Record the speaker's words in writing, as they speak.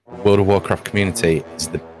World of Warcraft community is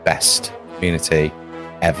the best community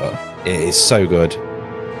ever. It is so good.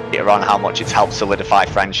 Around how much it's helped solidify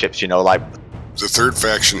friendships, like the third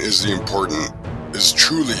faction is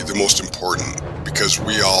truly the most important because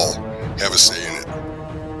we all have a say in it.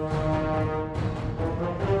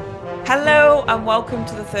 Hello and welcome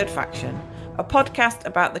to The Third Faction, a podcast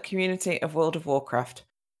about the community of World of Warcraft.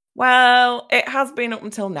 Well, it has been up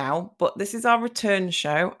until now, but this is our return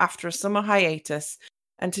show after a summer hiatus,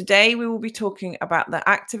 and today we will be talking about the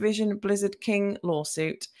Activision Blizzard King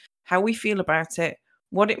lawsuit, how we feel about it,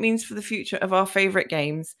 what it means for the future of our favourite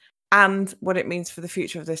games, and what it means for the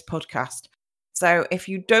future of this podcast. So if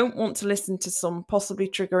you don't want to listen to some possibly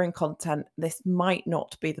triggering content, this might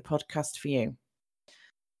not be the podcast for you.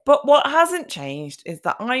 But what hasn't changed is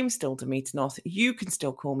that I'm still Demeter North. You can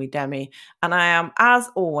still call me Demi. And I am, as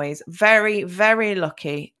always, very, very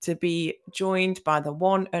lucky to be joined by the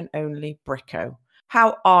one and only Bricko.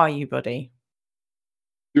 How are you, buddy?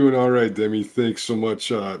 Doing all right, Demi. Thanks so much.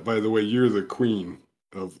 By the way, you're the queen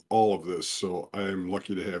of all of this, so I'm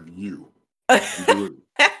lucky to have you.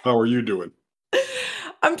 How are you doing?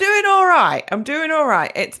 I'm doing all right.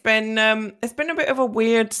 It's been a bit of a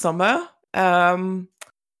weird summer. I've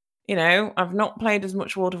not played as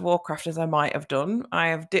much World of Warcraft as I might have done. I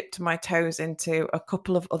have dipped my toes into a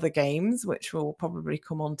couple of other games, which we'll probably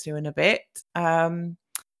come on to in a bit.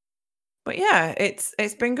 But yeah, it's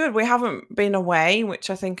been good. We haven't been away,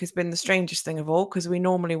 which I think has been the strangest thing of all, because we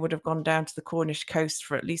normally would have gone down to the Cornish coast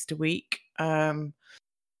for at least a week.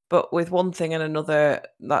 But with one thing and another,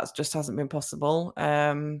 that just hasn't been possible.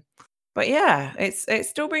 But yeah, it's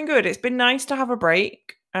still been good. It's been nice to have a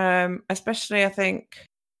break, especially I think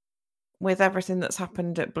with everything that's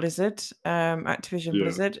happened at Blizzard, Activision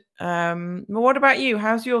Blizzard. But what about you?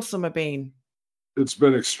 How's your summer been? It's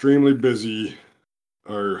been extremely busy.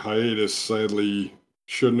 Our hiatus sadly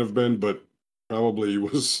shouldn't have been, but probably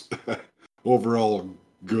was overall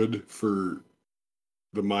good for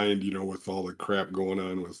the mind, with all the crap going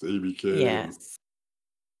on with ABK. Yes.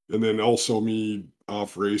 And then also me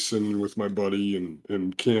off racing with my buddy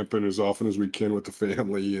and camping as often as we can with the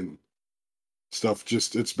family and stuff.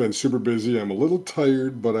 Just, it's been super busy. I'm a little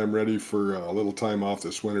tired, but I'm ready for a little time off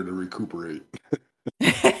this winter to recuperate.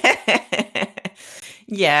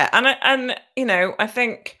 Yeah, and I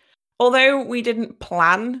think although we didn't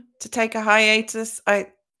plan to take a hiatus, I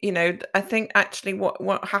think actually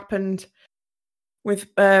what happened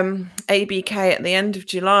with ABK at the end of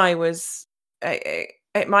July was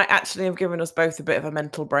it might actually have given us both a bit of a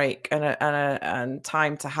mental break and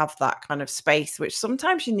time to have that kind of space, which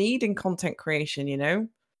sometimes you need in content creation,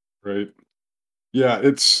 Right. Yeah,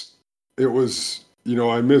 it was,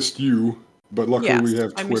 I missed you, but luckily we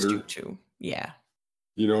have Twitter. I missed you too. Yeah.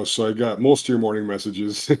 So I got most of your morning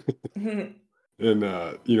messages and,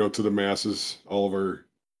 to the masses, all of our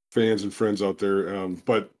fans and friends out there.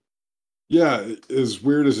 But yeah, as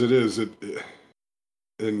weird as it is,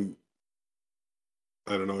 and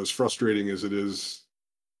I don't know, as frustrating as it is,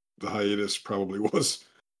 the hiatus probably was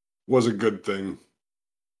a good thing.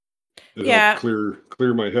 It helped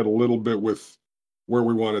clear my head a little bit with where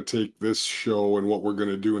we want to take this show and what we're going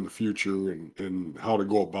to do in the future and how to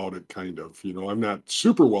go about it, kind of. I'm not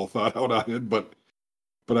super well thought out on it, but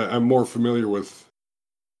I'm more familiar with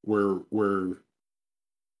where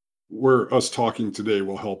us talking today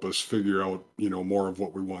will help us figure out, more of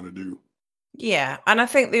what we want to do. Yeah, and I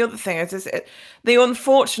think the other thing is the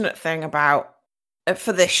unfortunate thing about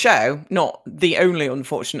for this show, not the only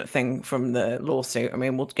unfortunate thing from the lawsuit. I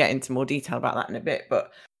mean, we'll get into more detail about that in a bit,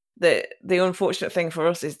 but the unfortunate thing for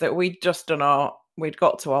us is that we'd got to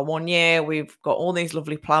our 1 year. We've got all these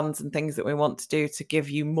lovely plans and things that we want to do to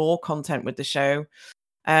give you more content with the show.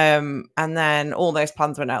 And then all those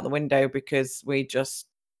plans went out the window because we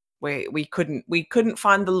couldn't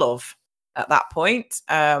find the love at that point.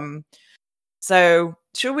 So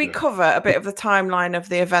should we cover a bit of the timeline of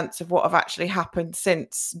the events of what have actually happened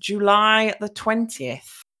since July the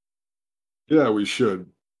 20th? Yeah, we should.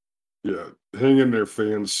 Yeah, hang in there,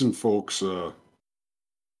 fans and folks.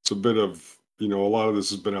 It's a bit of, a lot of this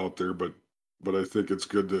has been out there, but I think it's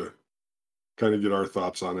good to kind of get our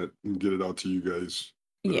thoughts on it and get it out to you guys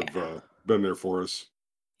that have been there for us.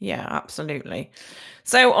 Yeah, absolutely.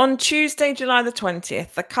 So on Tuesday, July the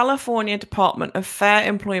 20th, the California Department of Fair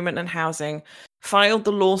Employment and Housing filed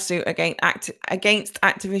the lawsuit against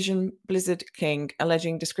Activision Blizzard King,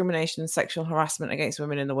 alleging discrimination and sexual harassment against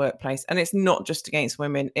women in the workplace. And it's not just against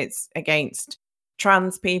women, it's against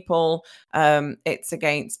trans people, it's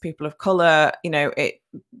against people of color.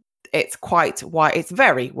 It's quite wide, it's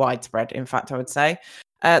very widespread, in fact, I would say.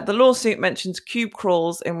 The lawsuit mentions cube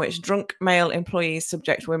crawls in which drunk male employees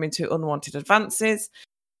subject women to unwanted advances.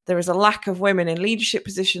 There is a lack of women in leadership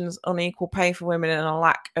positions, unequal pay for women, and a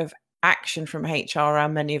lack of action from HR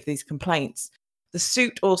around many of these complaints. The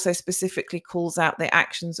suit also specifically calls out the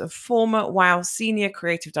actions of former WoW senior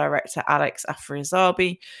creative director Alex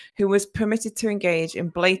Afrasiabi, who was permitted to engage in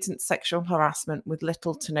blatant sexual harassment with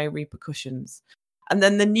little to no repercussions. And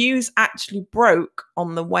then the news actually broke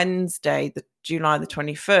on the Wednesday, July the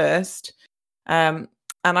 21st. And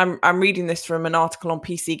I'm reading this from an article on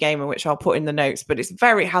PC Gamer, which I'll put in the notes, but it's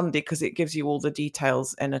very handy because it gives you all the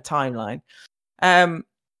details in a timeline.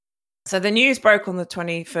 So the news broke on the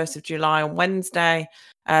 21st of July on Wednesday,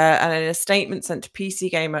 and in a statement sent to PC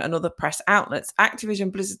Gamer and other press outlets,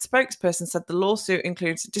 Activision Blizzard spokesperson said the lawsuit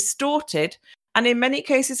includes distorted and in many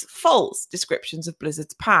cases false descriptions of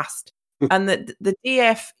Blizzard's past, and that the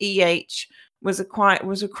DFEH was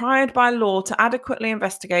required by law to adequately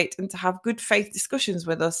investigate and to have good faith discussions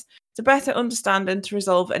with us to better understand and to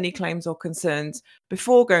resolve any claims or concerns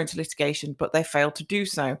before going to litigation, but they failed to do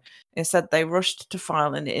so. Instead, they rushed to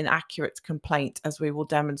file an inaccurate complaint, as we will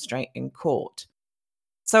demonstrate in court.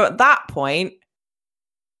 So at that point,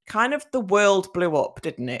 kind of the world blew up,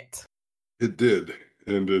 didn't it? It did,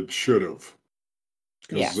 and it should have.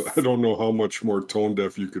 Because Yes. I don't know how much more tone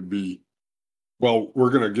deaf you could be. Well, we're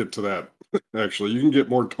going to get to that. Actually, you can get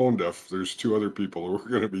more tone deaf. There's two other people we're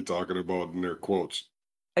going to be talking about in their quotes.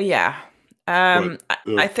 Yeah. I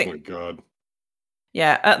think. Oh my God.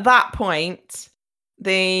 Yeah, at that point,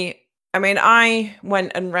 I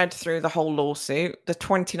went and read through the whole lawsuit, the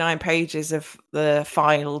 29 pages of the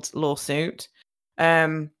filed lawsuit,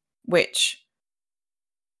 which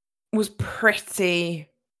was pretty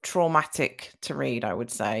traumatic to read, I would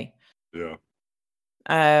say. Yeah.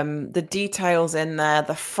 The details in there,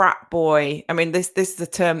 the frat boy. I mean, this is a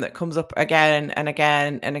term that comes up again and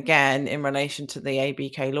again and again in relation to the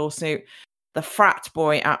ABK lawsuit. The frat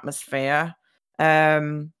boy atmosphere,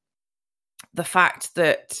 the fact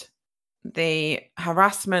that the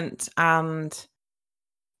harassment and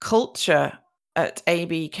culture at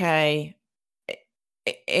ABK,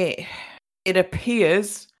 it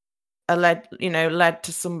appears led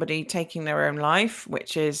to somebody taking their own life,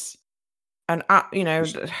 which is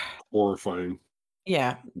horrifying.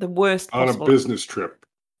 Yeah, the worst on possible. A business trip.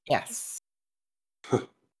 Yes.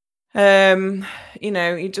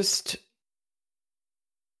 You just.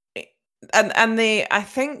 I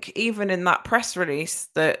think even in that press release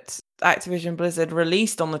that Activision Blizzard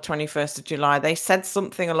released on the 21st of July, they said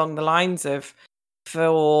something along the lines of,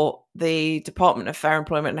 for the Department of Fair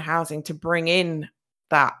Employment and Housing to bring in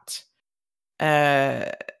that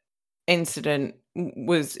incident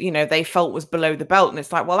was, they felt was below the belt. And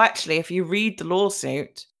it's like, well, actually, if you read the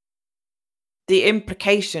lawsuit, the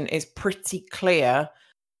implication is pretty clear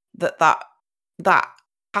that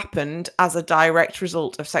happened as a direct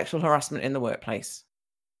result of sexual harassment in the workplace.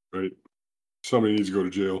 Right. Somebody needs to go to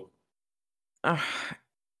jail. I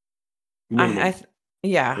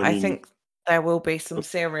think there will be some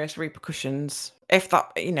serious repercussions. If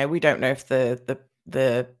that, we don't know if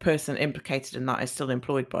the person implicated in that is still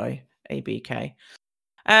employed by ABK.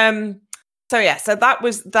 So that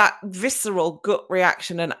was that visceral gut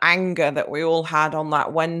reaction and anger that we all had on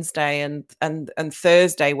that Wednesday and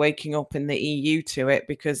Thursday, waking up in the EU to it,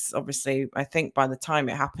 because obviously I think by the time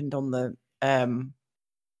it happened on the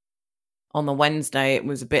Wednesday, it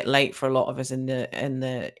was a bit late for a lot of us in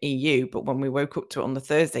the EU. But when we woke up to it on the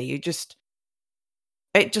Thursday, it just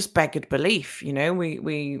beggared belief.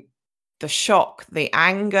 The shock, the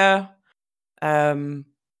anger,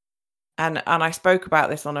 and I spoke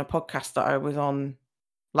about this on a podcast that I was on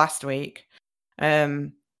last week.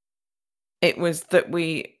 It was that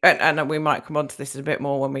and we might come on to this a bit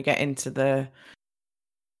more when we get into the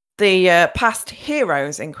past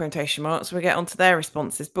heroes in quotation marks. We get onto their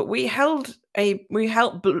responses, but we held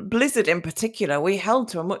Blizzard in particular. We held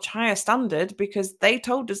to a much higher standard because they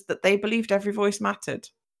told us that they believed every voice mattered.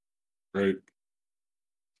 Right.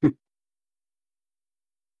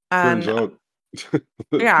 And turns out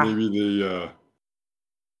yeah, maybe I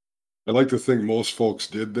like to think most folks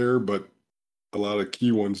did there, but a lot of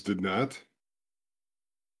key ones did not.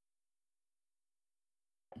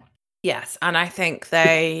 Yes, and I think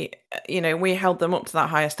they, we held them up to that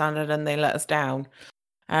higher standard and they let us down.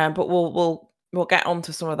 But we'll get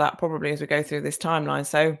onto some of that probably as we go through this timeline.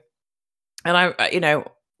 So, and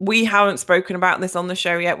we haven't spoken about this on the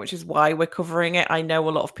show yet, which is why we're covering it. I know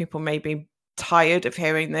a lot of people may be tired of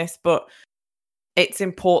hearing this, but it's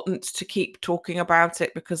important to keep talking about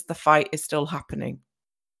it because the fight is still happening.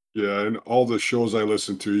 Yeah, and all the shows I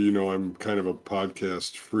listen to, I'm kind of a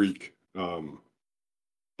podcast freak.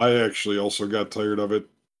 I actually also got tired of it.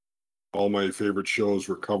 All my favorite shows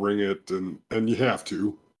were covering it, and you have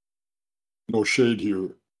to. No shade here,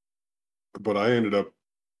 but I ended up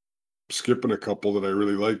skipping a couple that I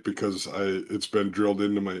really like because it's been drilled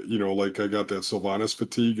into my, like I got that Sylvanas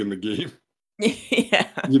fatigue in the game. Yeah.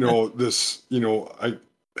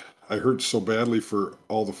 I hurt so badly for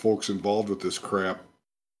all the folks involved with this crap,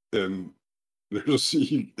 and there's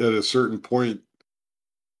at a certain point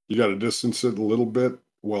you got to distance it a little bit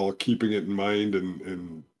while keeping it in mind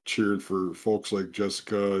and cheering for folks like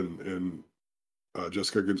Jessica and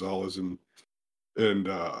Jessica Gonzalez and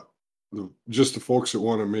just the folks that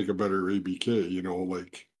want to make a better ABK,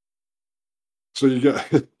 like. So you got,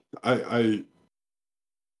 I've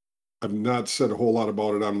not said a whole lot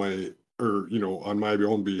about it on my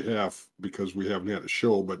own behalf because we haven't had a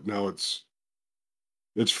show, but now it's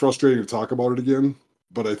frustrating to talk about it again.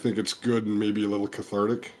 But I think it's good and maybe a little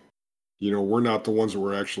cathartic. We're not the ones that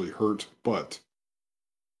were actually hurt, but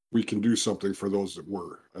we can do something for those that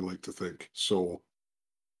were, I like to think. So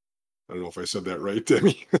I don't know if I said that right,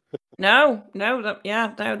 Demi. No,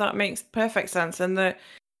 that makes perfect sense. And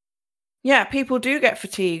people do get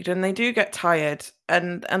fatigued and they do get tired.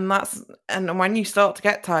 And when you start to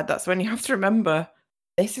get tired, that's when you have to remember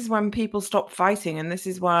this is when people stop fighting. And this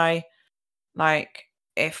is why, like,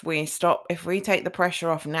 if we take the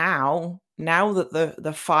pressure off now that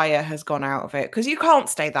the fire has gone out of it, because you can't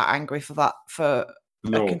stay that angry for a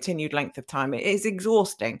continued length of time. It is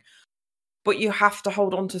exhausting, but you have to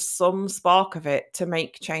hold on to some spark of it to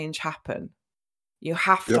make change happen. You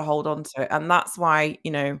have to hold on to it. And that's why,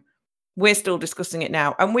 we're still discussing it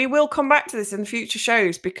now. And we will come back to this in future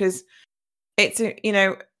shows because it's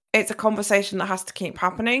a conversation that has to keep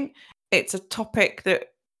happening. It's a topic that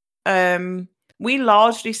we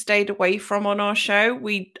largely stayed away from on our show.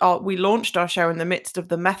 We launched our show in the midst of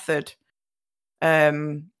the Method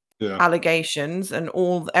allegations and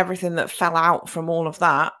everything that fell out from all of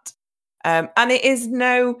that. And it is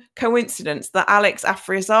no coincidence that Alex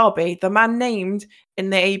Afrasiabi, the man named in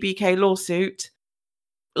the ABK lawsuit,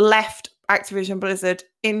 left Activision Blizzard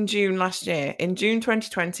in June last year, in June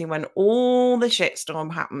 2020, when all the shitstorm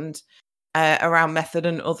happened around Method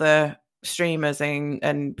and other streamers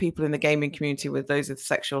and people in the gaming community with those with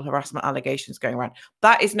sexual harassment allegations going around.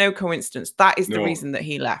 That is no coincidence. That is the reason that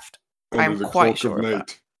he left. I'm quite sure of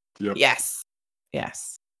that. Yep. Yes.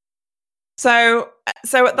 So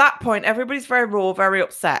at that point, everybody's very raw, very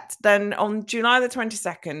upset. Then on July the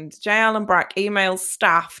 22nd, J. Allen Brack emails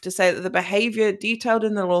staff to say that the behavior detailed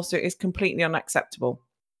in the lawsuit is completely unacceptable.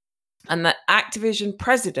 And that Activision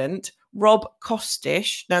president, Rob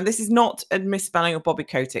Kostish, now this is not a misspelling of Bobby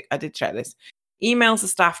Kotick, I did check this, emails the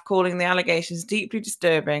staff calling the allegations deeply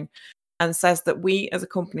disturbing and says that we as a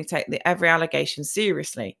company take every allegation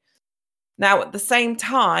seriously. Now, at the same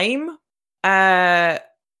time, on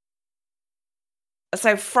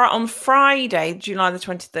Friday, July the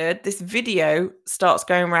 23rd, this video starts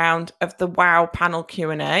going around of the WoW panel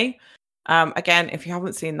Q&A. Again, if you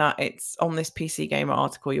haven't seen that, it's on this PC Gamer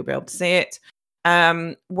article. You'll be able to see it.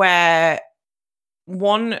 Where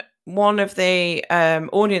one of the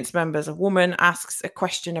audience members, a woman, asks a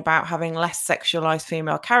question about having less sexualized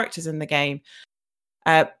female characters in the game.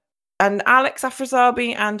 And Alex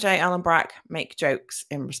Afrasiabi and J. Allen Brack make jokes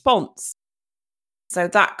in response. So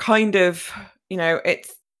that kind of, it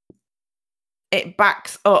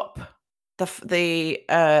backs up the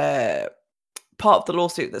part of the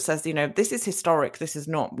lawsuit that says, this is historic. This is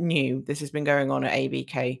not new. This has been going on at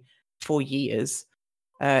ABK for years.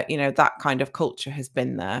 That kind of culture has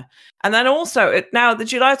been there. And then also, now the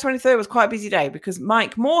July 23rd was quite a busy day because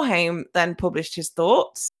Mike Morhaime then published his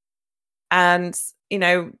thoughts and,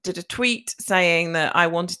 did a tweet saying that I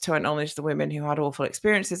wanted to acknowledge the women who had awful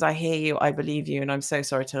experiences. I hear you, I believe you, and I'm so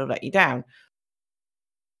sorry to have let you down.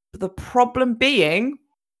 But the problem being,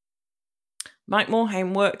 Mike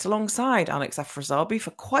Morhaime worked alongside Alex Afrasiabi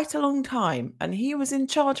for quite a long time, and he was in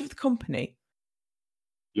charge of the company.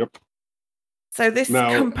 Yep. So this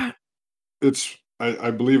now,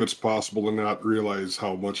 I believe it's possible to not realize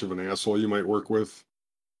how much of an asshole you might work with.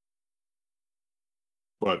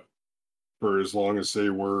 But for as long as they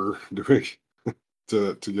were doing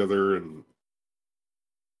together, and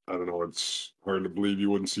I don't know, it's hard to believe you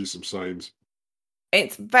wouldn't see some signs.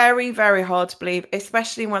 It's very, very hard to believe,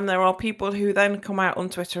 especially when there are people who then come out on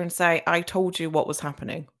Twitter and say, I told you what was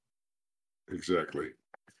happening. Exactly.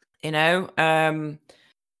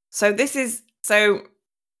 So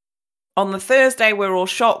on the Thursday, we're all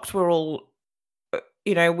shocked. We're all,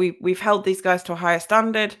 we've held these guys to a higher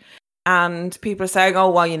standard. And people are saying, oh,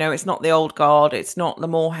 well, it's not the old guard. It's not the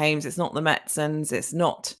Morhaimes. It's not the Metzens. It's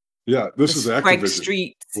not Yeah, this is Activision. Greg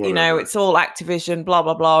Street, it's all Activision, blah,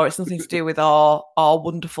 blah, blah. It's nothing to do with our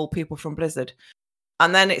wonderful people from Blizzard.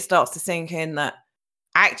 And then it starts to sink in that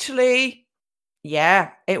actually,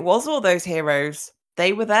 yeah, it was all those heroes.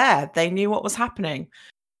 They were there. They knew what was happening.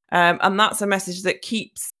 And that's a message that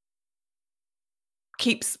keeps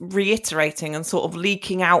reiterating and sort of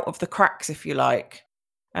leaking out of the cracks, if you like,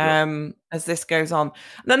 as this goes on.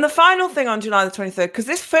 And then the final thing on July the 23rd, because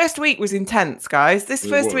this first week was intense, guys. This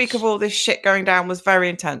first week of all this shit going down was very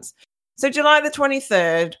intense. So July the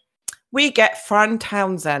 23rd, we get Fran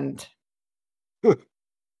Townsend.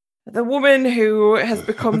 The woman who has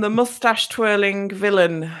become the mustache-twirling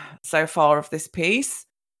villain so far of this piece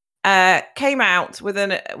came out with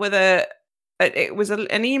an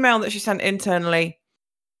email that she sent internally,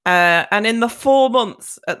 and in the 4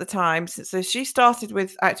 months at the time, so she started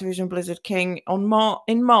with Activision Blizzard King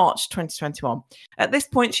in March 2021. At this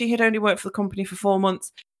point, she had only worked for the company for 4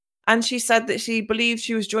 months, and she said that she believed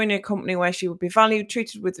she was joining a company where she would be valued,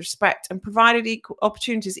 treated with respect, and provided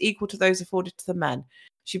opportunities equal to those afforded to the men.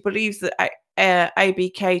 She believes that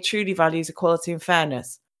ABK truly values equality and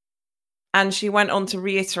fairness. And she went on to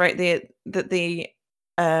reiterate that the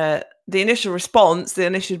initial response, the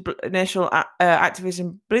initial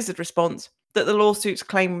Activision Blizzard response, that the lawsuit's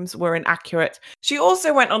claims were inaccurate. She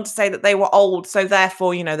also went on to say that they were old, so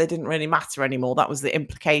therefore, they didn't really matter anymore. That was the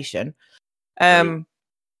implication. Right.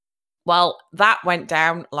 Well, that went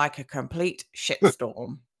down like a complete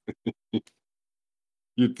shitstorm.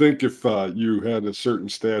 You'd think if you had a certain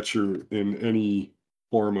stature in any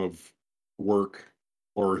form of work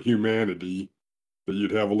or humanity, that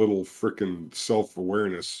you'd have a little freaking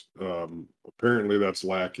self-awareness. Apparently that's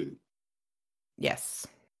lacking. Yes.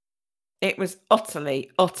 It was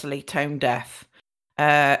utterly, utterly tone deaf.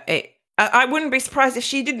 I wouldn't be surprised if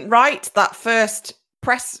she didn't write that first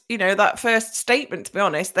press, that first statement, to be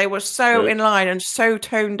honest. They were so in line and so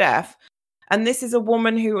tone deaf. And this is a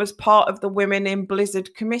woman who was part of the Women in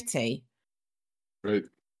Blizzard committee. Right.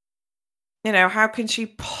 How can she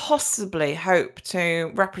possibly hope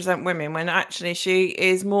to represent women when actually she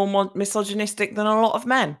is more misogynistic than a lot of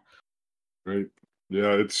men? Right.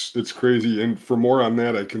 Yeah, it's crazy. And for more on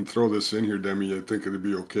that, I can throw this in here, Demi. I think it'd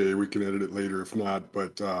be okay. We can edit it later if not.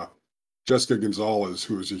 But Jessica Gonzalez,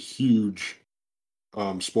 who is a huge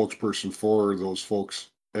spokesperson for those folks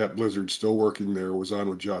at Blizzard, still working there, was on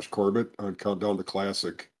with Josh Corbett on Countdown to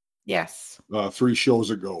Classic. Yes. 3 shows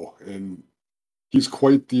ago. And he's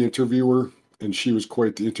quite the interviewer, and she was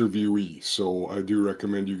quite the interviewee. So I do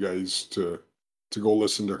recommend you guys to go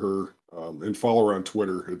listen to her and follow her on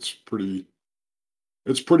Twitter. It's pretty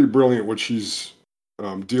brilliant what she's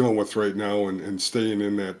dealing with right now and staying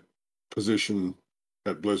in that position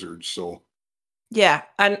at Blizzard. So yeah,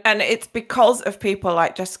 and it's because of people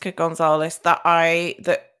like Jessica Gonzalez that I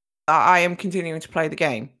am continuing to play the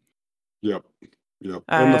game. Yep.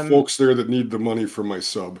 And the folks there that need the money for my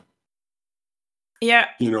sub. Yeah.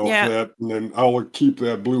 That, and then I'll keep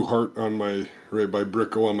that blue heart on my right by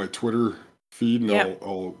Bricko on my Twitter feed, and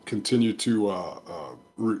I'll continue to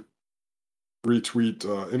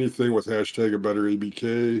retweet anything with hashtag a better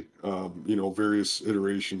ABK, various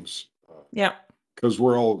iterations. Yeah. Because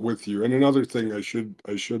we're all with you. And another thing I should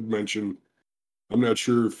mention, I'm not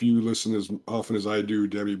sure if you listen as often as I do,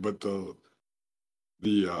 Debbie, but the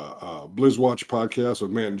BlizzWatch podcast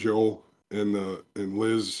with Matt and Joe and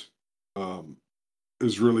Liz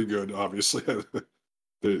is really good. Obviously,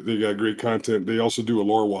 they got great content. They also do a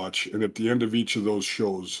lore watch, and at the end of each of those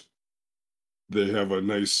shows, they have a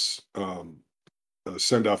nice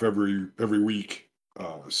send off every week,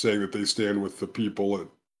 saying that they stand with the people at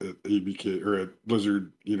ABK or at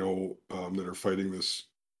Blizzard, that are fighting this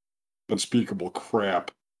unspeakable crap.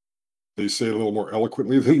 They say it a little more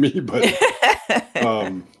eloquently than me, but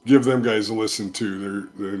give them guys a listen too.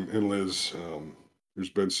 They're and Liz. There's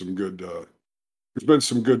been some good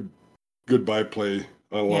byplay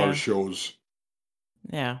on a lot of shows.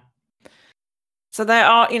 Yeah. So there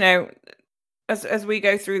are, as we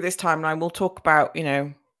go through this timeline, we'll talk about,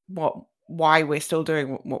 why we're still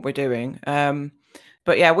doing what we're doing.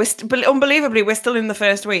 But yeah, unbelievably, we're still in the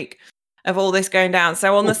first week of all this going down.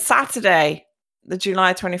 So on the Saturday, the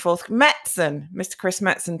July 24th, Mr. Chris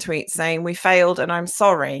Metzen tweets saying, "We failed and I'm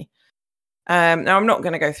sorry." Now, I'm not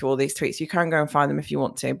going to go through all these tweets. You can go and find them if you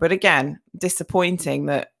want to. But again, disappointing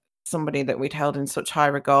that somebody that we'd held in such high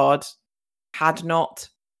regard had not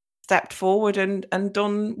stepped forward and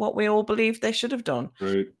done what we all believed they should have done.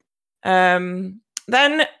 Right. Then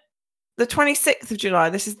the 26th of July,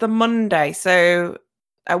 this is the Monday. So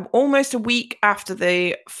almost a week after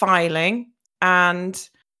the filing and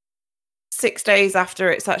 6 days after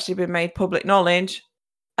it's actually been made public knowledge,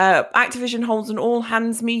 Activision holds an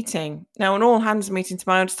all-hands meeting. Now, an all-hands meeting, to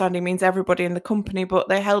my understanding, means everybody in the company, but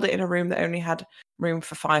they held it in a room that only had room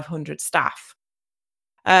for 500 staff.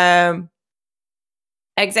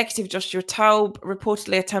 Executive Joshua Taub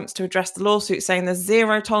reportedly attempts to address the lawsuit, saying there's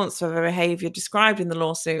zero tolerance for the behaviour described in the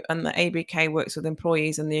lawsuit, and that ABK works with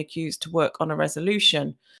employees and the accused to work on a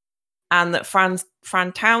resolution, and that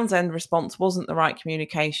Fran Townsend's response wasn't the right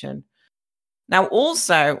communication. Now,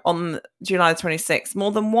 also on July 26th,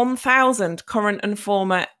 more than 1,000 current and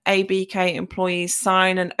former ABK employees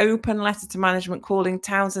sign an open letter to management calling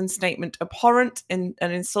Townsend's statement abhorrent and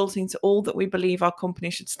insulting to all that we believe our company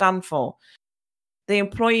should stand for. The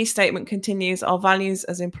employee statement continues, our values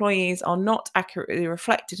as employees are not accurately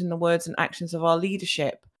reflected in the words and actions of our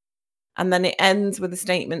leadership. And then it ends with a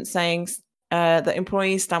statement saying that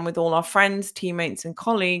employees stand with all our friends, teammates and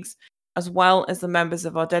colleagues, as well as the members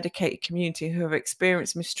of our dedicated community who have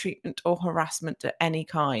experienced mistreatment or harassment of any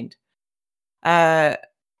kind.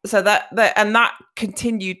 So that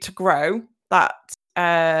continued to grow. That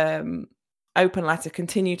open letter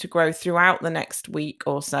continued to grow throughout the next week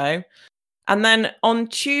or so. And then on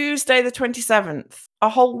Tuesday the 27th, a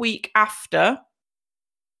whole week after,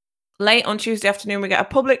 late on Tuesday afternoon, we get a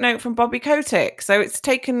public note from Bobby Kotick. So it's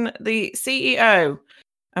taken the CEO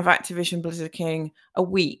of Activision Blizzard King a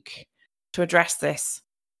week to address this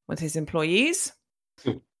with his employees.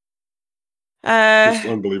 It's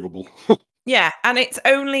unbelievable. Yeah, and it's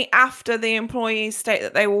only after the employees state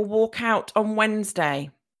that they will walk out on Wednesday.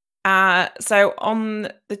 So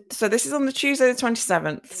this is on the Tuesday the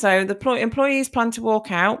 27th. So the employees plan to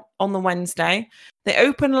walk out on the Wednesday. The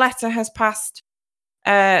open letter has passed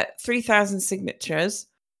 3,000 signatures,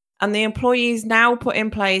 and the employees now put in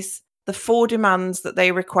place the 4 demands that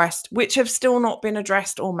they request, which have still not been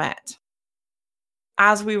addressed or met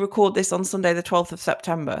as we record this on Sunday the 12th of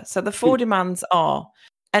September. So the 4 demands are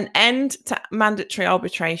an end to mandatory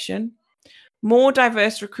arbitration, more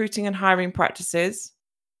diverse recruiting and hiring practices,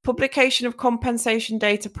 publication of compensation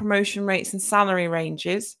data, promotion rates and salary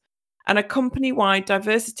ranges, and a company-wide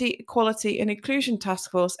diversity, equality and inclusion task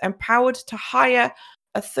force empowered to hire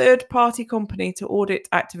a third-party company to audit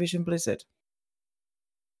Activision Blizzard.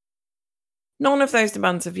 None of those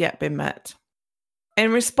demands have yet been met.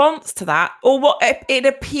 In response to that, or what it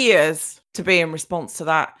appears to be in response to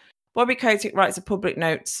that, Bobby Kotick writes a public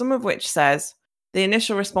note, some of which says the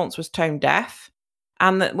initial response was tone deaf,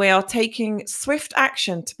 and that we are taking swift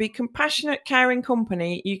action to be compassionate, caring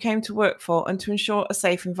company you came to work for and to ensure a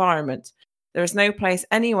safe environment. There is no place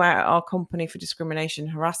anywhere at our company for discrimination,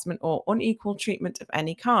 harassment, or unequal treatment of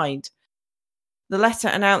any kind. The letter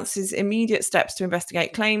announces immediate steps to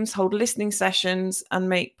investigate claims, hold listening sessions, and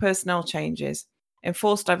make personnel changes,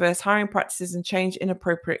 enforce diverse hiring practices, and change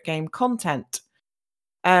inappropriate game content.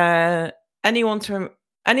 Anyone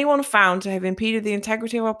found to have impeded the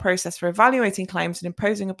integrity of our process for evaluating claims and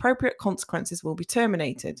imposing appropriate consequences will be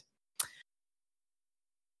terminated.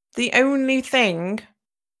 The only thing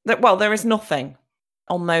there is nothing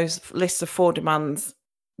on those lists of 4 demands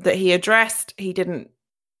that he addressed. He didn't,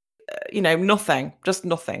 nothing, just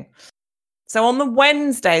nothing. So on the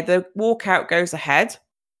Wednesday, the walkout goes ahead,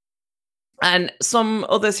 and some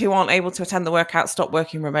others who aren't able to attend the workout stop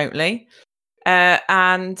working remotely.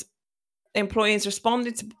 And employees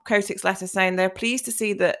responded to Kotick's letter saying they're pleased to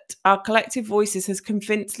see that our collective voices has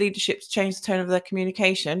convinced leadership to change the tone of their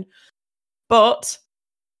communication, but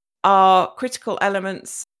our critical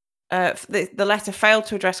elements, the letter failed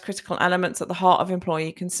to address critical elements at the heart of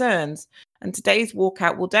employee concerns. And today's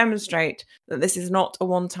walkout will demonstrate that this is not a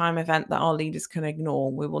one-time event that our leaders can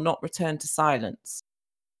ignore. We will not return to silence.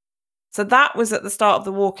 So that was at the start of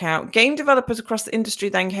the walkout. Game developers across the industry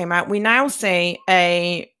then came out. We now see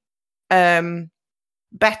a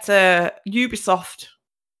better Ubisoft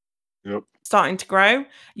starting to grow.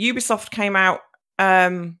 Ubisoft came out.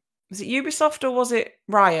 Was it Ubisoft or was it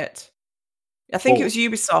Riot? I think it was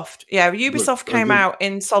Ubisoft. Yeah, Ubisoft came out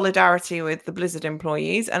in solidarity with the Blizzard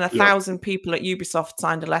employees, and 1,000 people at Ubisoft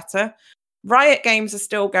signed a letter. Riot Games are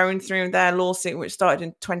still going through their lawsuit, which started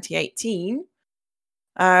in 2018.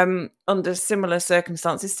 Under similar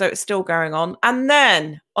circumstances, so it's still going on. And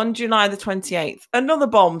then on July the 28th, another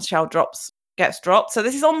bombshell gets dropped. So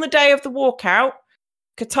this is on the day of the walkout.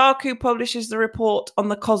 Kotaku publishes the report on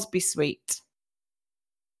the Cosby Suite.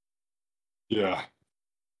 Yeah.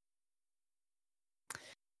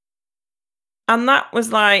 And that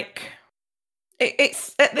was like,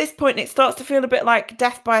 it's at this point, it starts to feel a bit like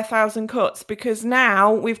death by 1,000 cuts, because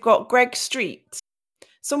now we've got Greg Street,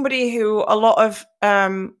 somebody who a lot of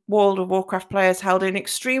World of Warcraft players held in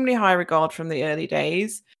extremely high regard from the early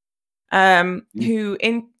days, who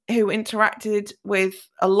who interacted with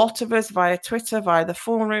a lot of us via Twitter, via the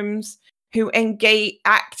forums, who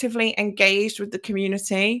actively engaged with the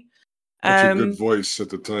community. Such a good voice at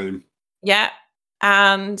the time. Yeah.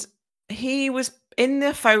 And he was in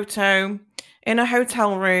the photo in a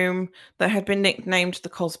hotel room that had been nicknamed the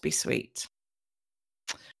Cosby Suite.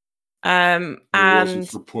 It wasn't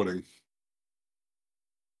for pudding.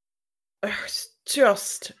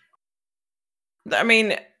 Just, I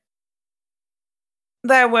mean,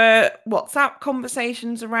 there were WhatsApp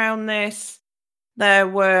conversations around this. There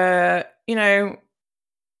were,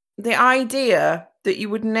 the idea that you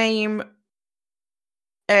would name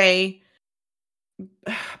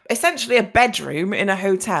essentially a bedroom in a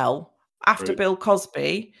hotel after Bill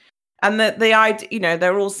Cosby, and the idea,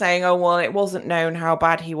 they're all saying, oh, well, it wasn't known how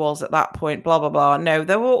bad he was at that point, blah, blah, blah. No,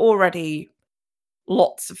 there were already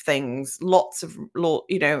lots of things, lots of law,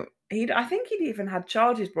 I think he'd even had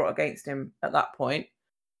charges brought against him at that point.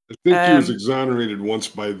 I think he was exonerated once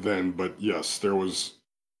by then, but yes, there was,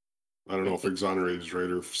 I don't know if exonerated is right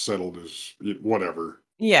or settled is whatever.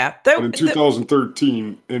 Yeah. But in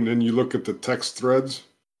 2013, and then you look at the text threads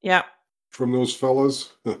from those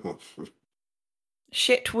fellas.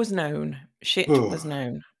 Shit was known. Shit was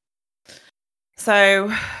known.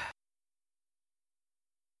 So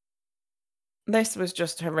this was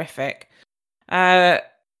just horrific. So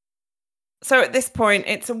at this point,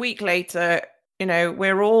 it's a week later,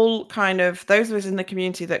 we're all kind of, those of us in the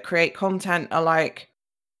community that create content are like,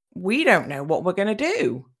 we don't know what we're going to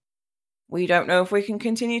do. We don't know if we can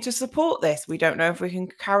continue to support this. We don't know if we can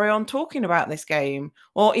carry on talking about this game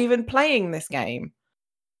or even playing this game.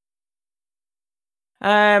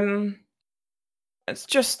 It's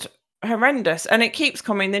just horrendous. And it keeps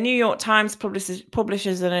coming. The New York Times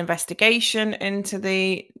publishes an investigation into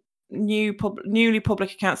the newly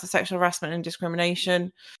public accounts of sexual harassment and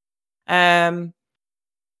discrimination.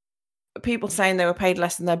 People saying they were paid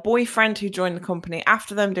less than their boyfriend who joined the company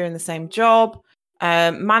after them doing the same job.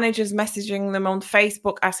 Managers messaging them on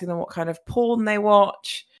Facebook asking them what kind of porn they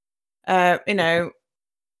watch. And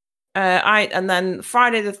then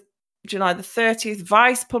Friday, July the 30th,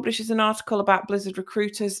 Vice publishes an article about Blizzard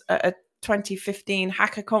recruiters at a 2015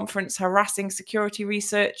 hacker conference harassing security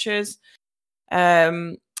researchers.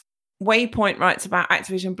 Waypoint writes about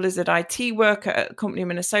Activision Blizzard IT worker at a company in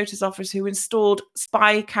Minnesota's office who installed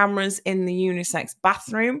spy cameras in the unisex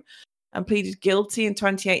bathroom and pleaded guilty in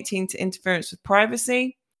 2018 to interference with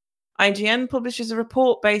privacy. IGN publishes a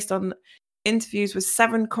report based on interviews with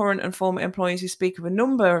 7 current and former employees who speak of a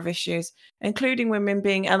number of issues, including women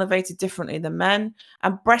being elevated differently than men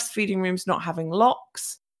and breastfeeding rooms not having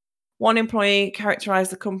locks. One employee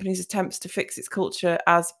characterized the company's attempts to fix its culture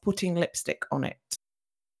as putting lipstick on it.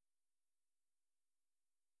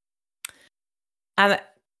 And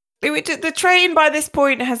the train by this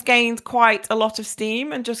point has gained quite a lot of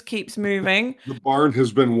steam and just keeps moving. The barn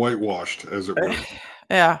has been whitewashed, as it were.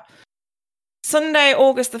 Yeah. Sunday,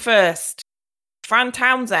 August the 1st. Fran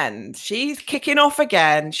Townsend, she's kicking off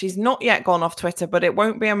again. She's not yet gone off Twitter, but it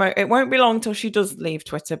won't be long till she does leave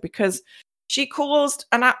Twitter because she caused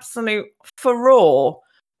an absolute furore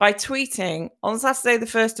by tweeting on Saturday the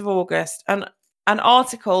 1st of August an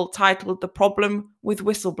article titled "The Problem with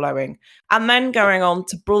Whistleblowing" and then going on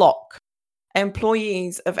to block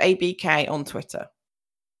employees of ABK on Twitter.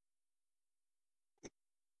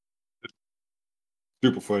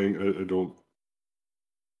 Stupefying. I don't.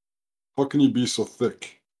 How can you be so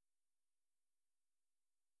thick?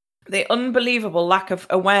 The unbelievable lack of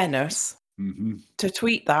awareness to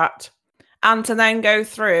tweet that and to then go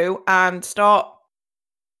through and start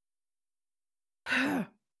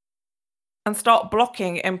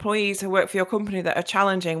blocking employees who work for your company that are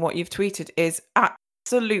challenging what you've tweeted is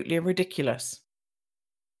absolutely ridiculous.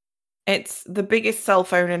 It's the biggest cell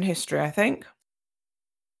phone in history, I think.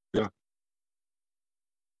 Yeah.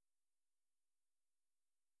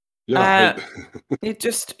 Yeah. It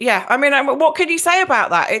just, I mean, what could you say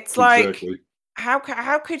about that? It's like, exactly.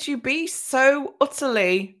 How could you be so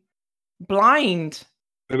utterly blind?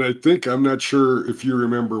 And I think, I'm not sure if you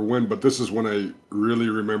remember when, but this is when I really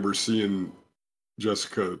remember seeing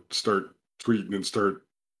Jessica start tweeting and start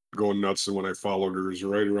going nuts. And when I followed her, is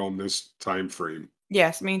right around this time frame.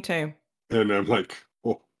 Yes, me too. And I'm like,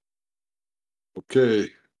 oh, okay,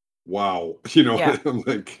 wow. I'm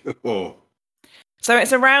like, oh. So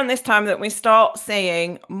it's around this time that we start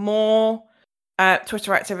seeing more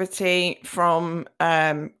Twitter activity from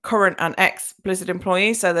current and ex-Blizzard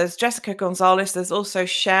employees. So there's Jessica Gonzalez. There's also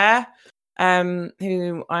Cher,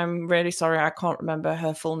 who I'm really sorry, I can't remember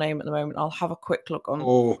her full name at the moment. I'll have a quick look on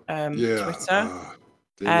Twitter.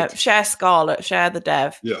 Cher Scarlett, Cher the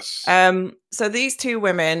dev. Yes. So these two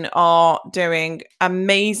women are doing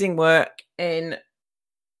amazing work in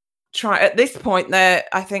at this point.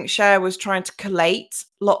 I think Cher was trying to collate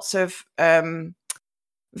lots of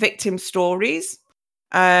victim stories,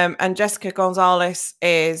 and Jessica Gonzalez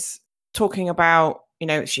is talking about,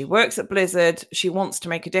 she works at Blizzard, she wants to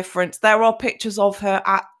make a difference. There are pictures of her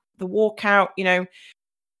at the walkout.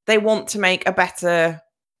 They want to make a better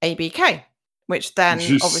ABK, which then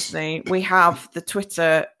obviously we have the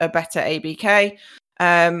Twitter a better ABK.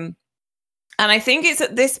 And I think it's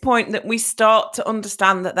at this point that we start to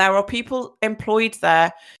understand that there are people employed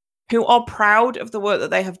there who are proud of the work that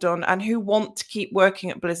they have done and who want to keep working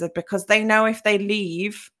at Blizzard because they know if they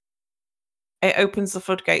leave, it opens the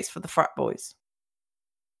floodgates for the frat boys.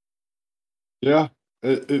 Yeah,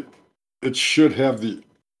 it should have the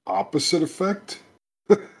opposite effect.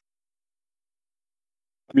 I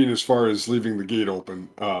mean, as far as leaving the gate open,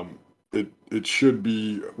 it should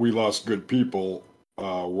be, we lost good people.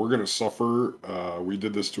 We're going to suffer. We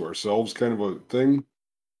did this to ourselves kind of a thing.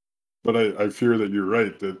 But I fear that you're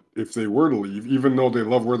right, that if they were to leave, even though they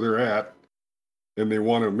love where they're at and they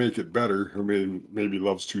want to make it better, I mean, maybe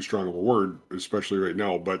love's too strong of a word, especially right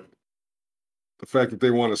now, but the fact that they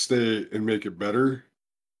want to stay and make it better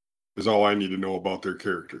is all I need to know about their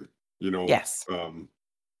character. Yes.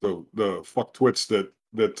 The fuck twits that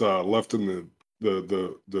left in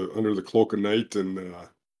the under the cloak of night and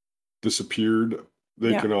disappeared,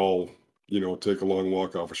 they can all, take a long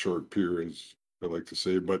walk off a short pier, as I like to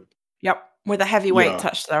say. But yep, with a heavy weight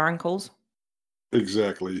touched to their ankles.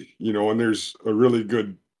 Exactly. And there's a really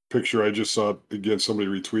good picture I just saw, again, somebody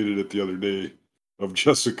retweeted it the other day, of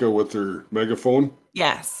Jessica with her megaphone.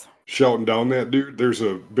 Yes. Shouting down that dude. There's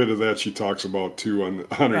a bit of that she talks about too on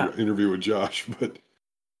her interview with Josh, but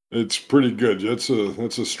it's pretty good. That's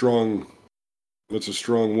a strong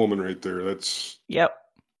woman right there. Yeah,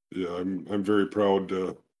 I'm very proud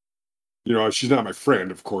to, she's not my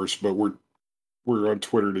friend, of course, but we're on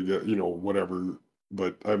Twitter together, whatever.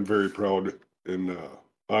 But I'm very proud and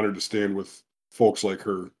honored to stand with folks like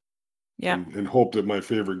her. Yeah. And hope that my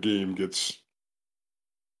favorite game gets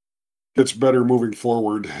better moving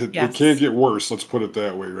forward. It can't get worse, let's put it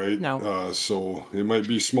that way, right? No. So it might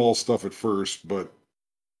be small stuff at first, but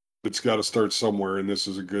it's got to start somewhere, and this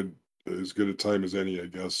is as good a time as any, I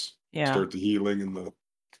guess. Yeah. Start the healing and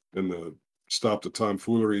the stop the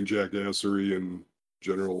tomfoolery and jackassery and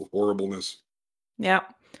general horribleness. Yeah.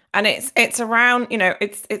 And it's around,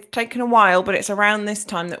 it's taken a while, but it's around this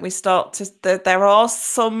time that we start to, there are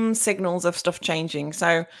some signals of stuff changing.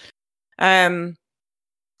 So,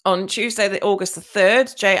 on Tuesday, August the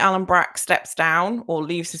 3rd, J. Allen Brack steps down or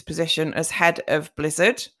leaves his position as head of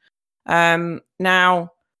Blizzard.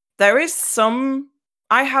 Now, there is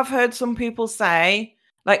I have heard some people say,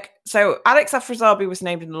 so Alex Afrazabi was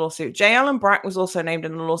named in the lawsuit. J. Allen Brack was also named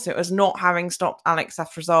in the lawsuit as not having stopped Alex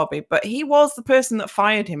Afrazabi, but he was the person that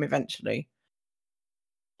fired him eventually.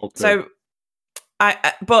 Okay. So,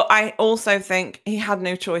 but I also think he had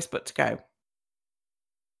no choice but to go.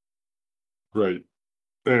 Right.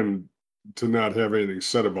 And to not have anything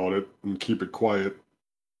said about it and keep it quiet.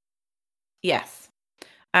 Yes.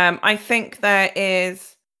 I think there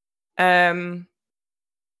is,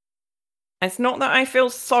 it's not that I feel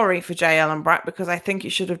sorry for J. Allen Brack because I think he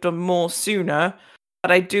should have done more sooner,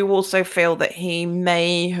 but I do also feel that he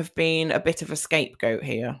may have been a bit of a scapegoat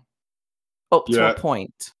here up to a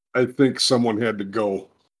point. I think someone had to go,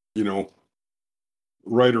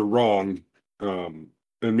 right or wrong. And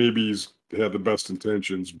maybe he's had the best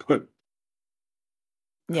intentions, but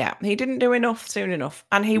yeah, he didn't do enough soon enough,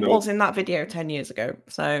 and he was in that video 10 years ago.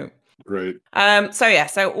 So right.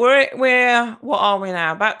 So we're what are we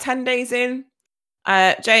now? About 10 days in.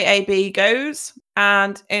 JAB goes,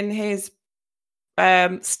 and in his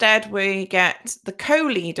stead we get the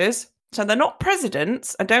co-leaders. So they're not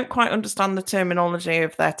presidents. I don't quite understand the terminology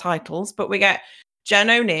of their titles, but we get Jen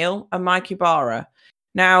O'Neill and Mike Ibarra.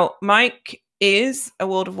 Now, Mike is a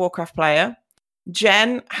World of Warcraft player.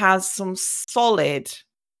 Jen has some solid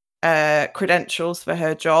credentials for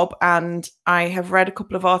her job, and I have read a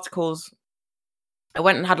couple of articles. I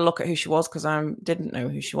went and had a look at who she was because I didn't know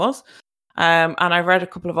who she was, and I read a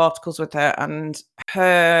couple of articles with her, and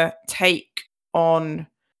her take on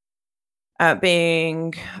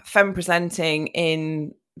being femme presenting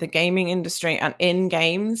in the gaming industry and in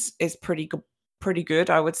games is pretty good.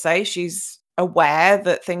 I would say she's aware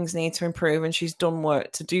that things need to improve, and she's done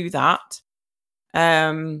work to do that.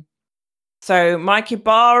 So Mike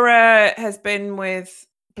Ibarra has been with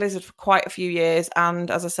Blizzard for quite a few years,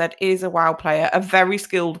 and as I said, is a WoW player, a very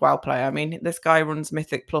skilled WoW player. I mean, this guy runs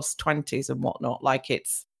Mythic plus 20s and whatnot, like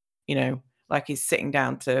it's, like he's sitting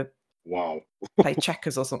down to play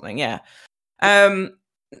checkers or something. Yeah.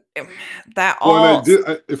 There are.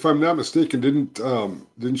 If I'm not mistaken,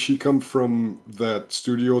 didn't she come from that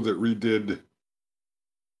studio that redid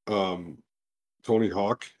Tony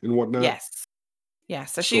Hawk and whatnot? Yes. Yeah,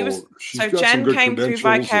 so she was. So got Jen some good came through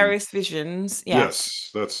credentials Vicarious Visions. Yes,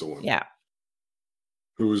 that's the one. Yeah.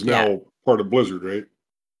 Who is now part of Blizzard, right?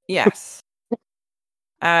 Yes.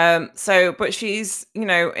 But she's,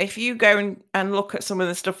 if you go and look at some of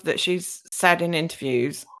the stuff that she's said in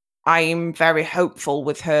interviews, I'm very hopeful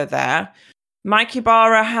with her there. Mike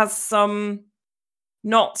Ibarra has some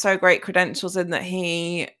not so great credentials in that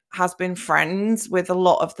he has been friends with a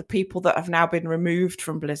lot of the people that have now been removed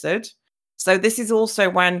from Blizzard. So this is also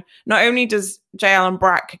when not only does J. Allen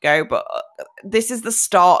Brack go, but this is the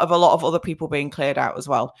start of a lot of other people being cleared out as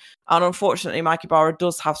well. And unfortunately, Mike Ibarra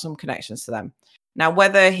does have some connections to them. Now,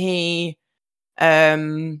 whether he,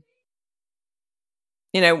 we'll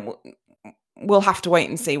have to wait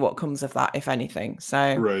and see what comes of that, if anything.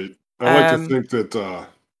 So right. I like to think that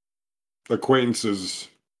acquaintances,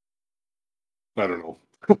 I don't know.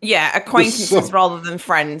 Yeah, acquaintances rather than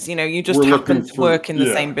friends. You just happen to work in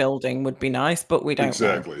the same building would be nice, but we don't.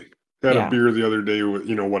 Exactly. Had a beer the other day with,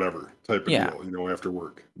 whatever type of deal, after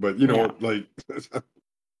work. But, like,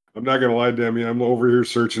 I'm not going to lie, Demi, I'm over here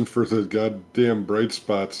searching for the goddamn bright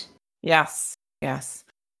spots. Yes.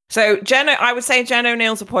 So, I would say Jen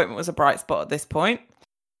O'Neill's appointment was a bright spot at this point.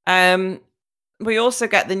 We also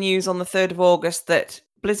get the news on the 3rd of August that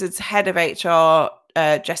Blizzard's head of HR,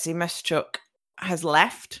 Jesse Meschuk, has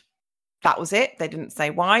left. That was it. They didn't say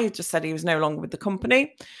why. He just said he was no longer with the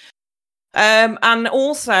company. And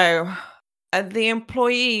also the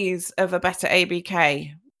employees of A Better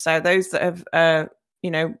ABK, so those that have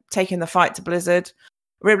taken the fight to Blizzard,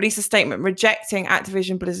 released a statement rejecting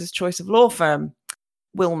Activision Blizzard's choice of law firm,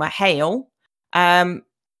 WilmerHale,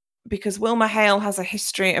 because WilmerHale has a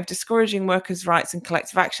history of discouraging workers' rights and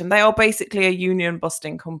collective action. They are basically a union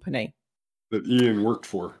busting company that Ian worked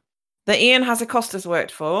for. That Ian Hazzikostas worked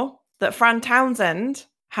for, that Fran Townsend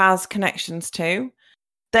has connections to.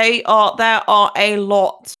 There are a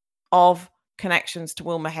lot of connections to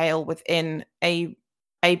WilmerHale within a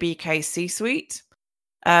ABK C-suite.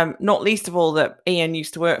 Not least of all that Ian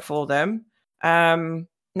used to work for them.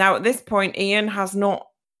 Now at this point, Ian has not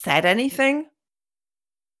said anything,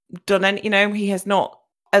 done any. He has not,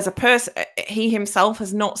 as a person, he himself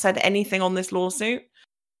has not said anything on this lawsuit.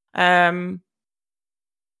 And,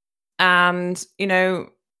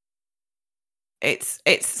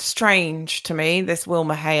 it's strange to me, this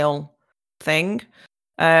WilmerHale thing.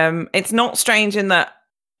 It's not strange in that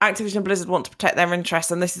Activision Blizzard want to protect their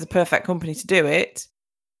interests and this is a perfect company to do it.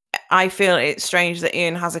 I feel it's strange that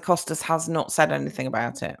Ian Hazzikostas has not said anything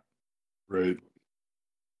about it. Right.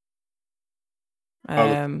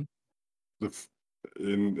 And it's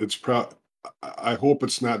I hope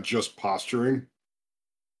it's not just posturing,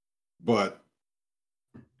 but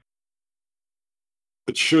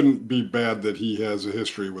it shouldn't be bad that he has a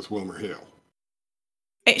history with WilmerHale.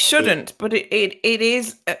 It shouldn't, but it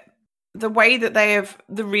is the way that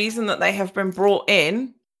the reason that they have been brought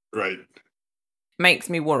in, right, makes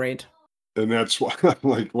me worried. And that's why I'm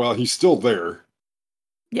like, well, he's still there.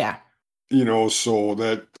 Yeah. So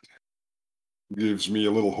that gives me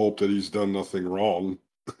a little hope that he's done nothing wrong.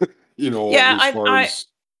 Yeah,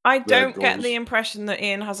 I don't get the impression that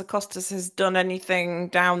Ian Hazzikostas has done anything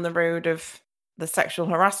down the road of the sexual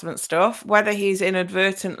harassment stuff. Whether he's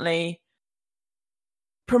inadvertently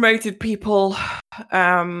promoted people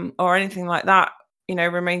or anything like that,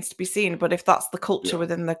 remains to be seen. But if that's the culture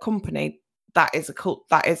within the company, that is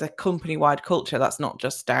a company-wide culture. That's not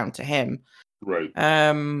just down to him. Right.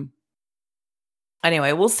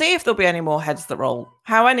 Anyway, we'll see if there'll be any more heads that roll.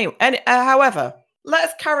 However,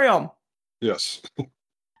 let's carry on. Yes.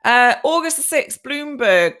 August the 6th,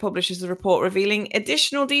 Bloomberg publishes a report revealing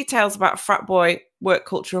additional details about frat boy work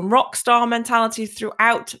culture and rock star mentality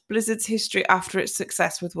throughout Blizzard's history after its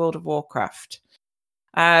success with World of Warcraft.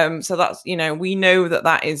 So that's, we know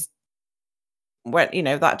that is when,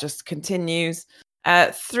 that just continues.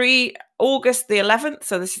 3 August the 11th,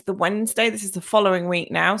 so this is the Wednesday, this is the following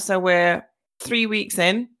week now, so we're 3 weeks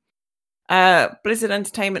in. Blizzard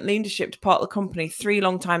Entertainment leadership depart the company. 3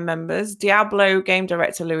 longtime members: Diablo game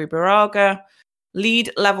director Louis Baraga,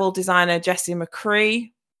 lead level designer Jesse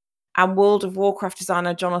McCree, and World of Warcraft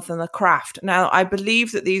designer Jonathan the Craft. Now, I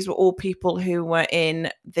believe that these were all people who were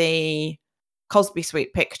in the Cosby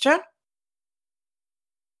Suite picture.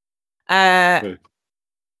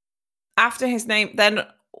 after his name, then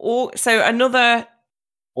another.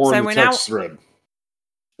 Or So in the we're text thread.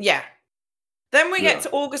 Yeah. Then we Yeah. get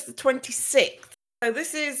to August the 26th. So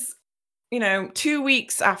this is, 2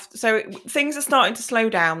 weeks after. So things are starting to slow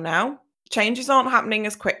down now. Changes aren't happening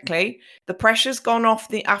as quickly. The pressure's gone off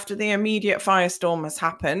after the immediate firestorm has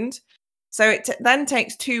happened. So it then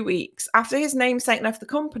takes 2 weeks. After his namesake left the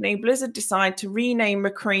company, Blizzard decided to rename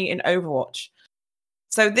McCree in Overwatch.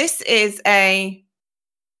 So this is a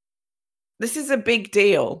big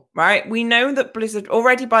deal, right? We know that Blizzard,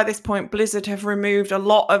 already by this point, Blizzard have removed a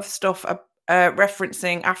lot of stuff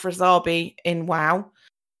referencing Afrazabi in WoW.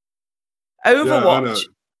 Overwatch.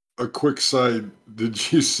 Yeah, a quick side,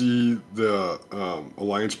 did you see the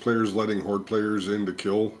Alliance players letting Horde players in to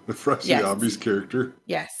kill Afrazabi's character?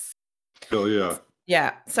 Yes. Hell yeah.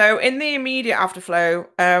 Yeah. So in the immediate afterflow,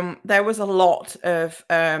 there was a lot of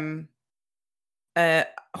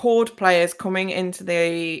Horde players coming into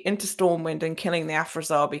Stormwind and killing the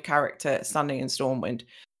Afrazabi character standing in Stormwind,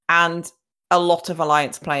 and a lot of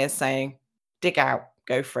Alliance players saying, "Dig out,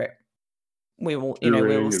 go for it. We will, we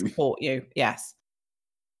will support you." Yes.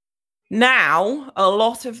 Now, a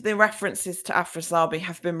lot of the references to Afrazabi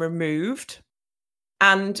have been removed,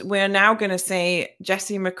 and we're now going to see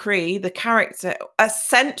Jesse McCree, the character, a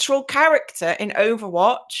central character in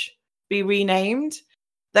Overwatch, be renamed.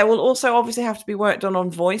 There will also obviously have to be work done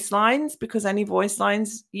on voice lines, because any voice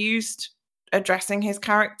lines used addressing his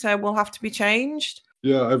character will have to be changed.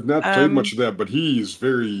 Yeah, I've not played much of that, but he's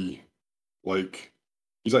very,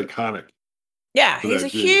 he's iconic. Yeah, he's a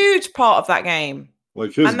huge part of that game.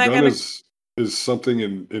 Like his gun is something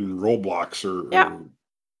in Roblox or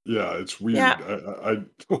yeah, it's weird. Yeah.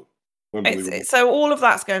 Unbelievable. So all of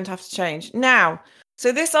that's going to have to change. Now,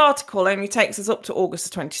 so this article only takes us up to August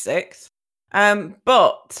the 26th.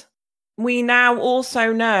 But we now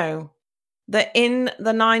also know that in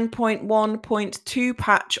the 9.1.2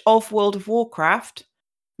 patch of World of Warcraft,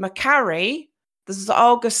 Macari, the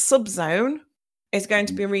Zargus subzone, is going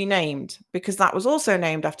to be renamed, because that was also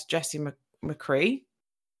named after Jesse McCree.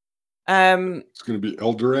 It's going to be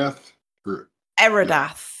Eldorath or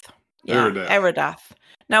Eridath. Yeah, Eridath.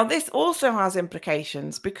 Now, this also has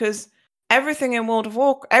implications, because everything in World of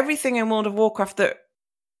Warcraft that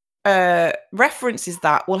references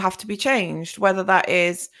that will have to be changed, whether that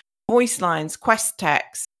is voice lines, quest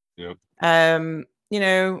text,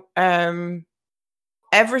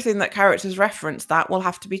 everything that characters reference that will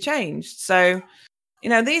have to be changed. So,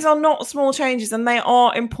 these are not small changes, and they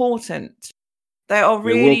are important. They are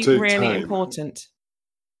really, really important.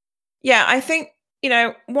 Yeah, I think,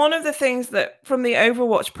 one of the things that from the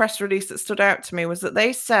Overwatch press release that stood out to me was that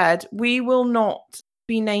they said, we will not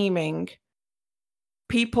be naming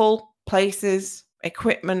people, places,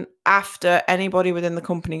 equipment after anybody within the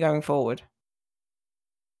company going forward.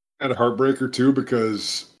 And a heartbreaker too,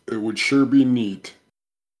 because it would sure be neat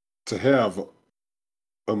to have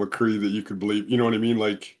a McCree that you could believe. You know what I mean?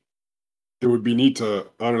 Like, it would be neat to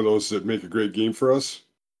honor those that make a great game for us.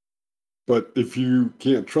 But if you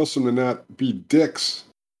can't trust them to not be dicks,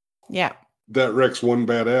 that wrecks one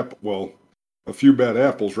bad apple. Well, a few bad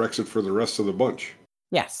apples wrecks it for the rest of the bunch.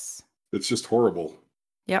 Yes. It's just horrible.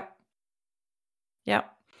 Yep.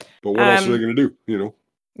 But what else are they going to do,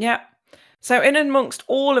 Yeah. So in amongst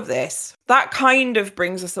all of this, that kind of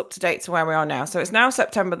brings us up to date to where we are now. So it's now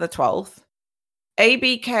September the 12th.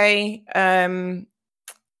 ABK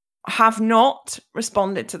have not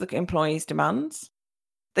responded to the employees' demands.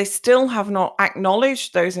 They still have not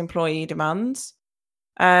acknowledged those employee demands.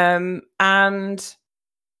 And,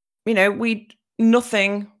 we've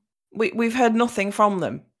heard nothing from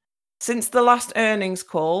them. Since the last earnings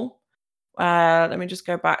call, let me just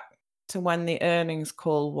go back to when the earnings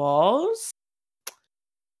call was.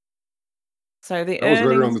 So that was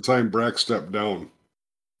right around the time Brack stepped down.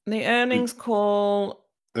 The earnings call,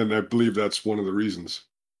 and I believe that's one of the reasons.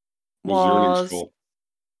 Was the earnings call.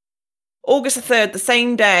 August the 3rd, the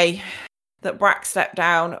same day that Brack stepped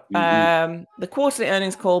down. Mm-hmm. The quarterly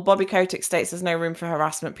earnings call, Bobby Kotick states there's no room for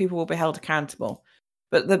harassment. People will be held accountable.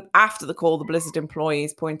 But after the call, the Blizzard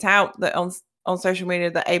employees point out that on social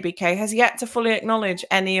media that ABK has yet to fully acknowledge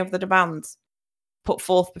any of the demands put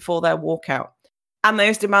forth before their walkout. And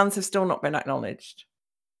those demands have still not been acknowledged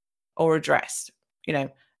or addressed.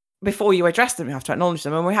 Before you address them, you have to acknowledge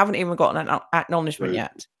them. And we haven't even gotten an acknowledgement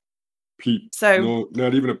yet. Peep. So, no,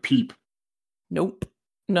 not even a peep. Nope.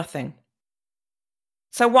 Nothing.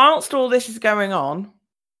 So whilst all this is going on,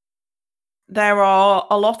 there are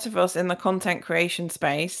a lot of us in the content creation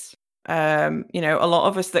space, a lot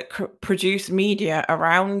of us that produce media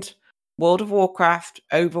around World of Warcraft,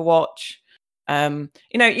 Overwatch.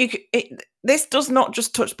 this does not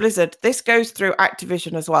just touch Blizzard. This goes through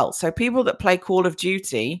Activision as well. So people that play Call of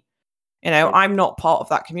Duty, I'm not part of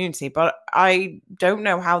that community, but I don't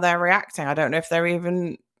know how they're reacting. I don't know if they're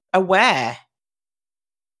even aware.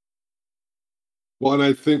 Well, and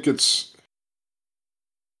I think it's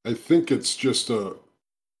just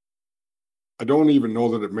I don't even know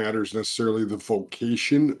that it matters necessarily the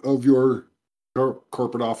vocation of your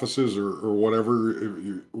corporate offices or whatever,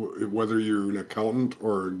 whether you're an accountant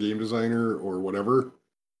or a game designer or whatever.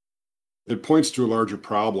 It points to a larger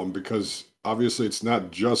problem because obviously it's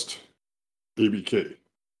not just ABK,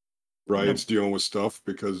 right? It's dealing with stuff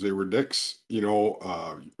because they were dicks.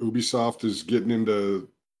 Ubisoft is getting into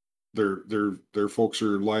their folks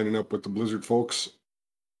are lining up with the Blizzard folks.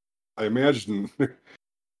 I imagine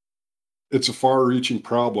it's a far-reaching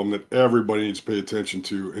problem that everybody needs to pay attention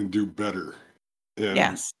to and do better. And,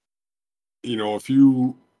 yes. If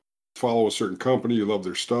you follow a certain company, you love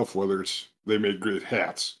their stuff, whether it's they make great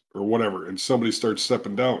hats or whatever, and somebody starts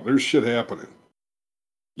stepping down, there's shit happening.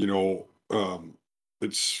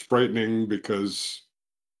 It's frightening because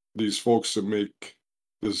these folks that make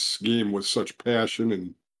this game with such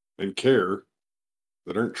passion and care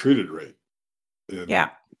that aren't treated right. And yeah.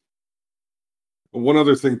 One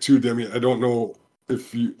other thing too, Demi, I don't know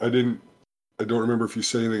if I don't remember if you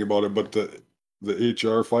said anything about it, but the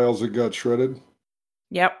HR files that got shredded.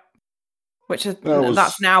 Yep. Which is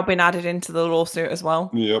that's now been added into the lawsuit as well.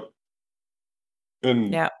 Yep.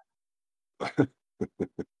 And yeah.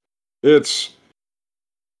 It's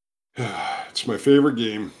my favorite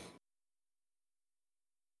game.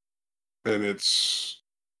 And it's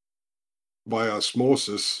by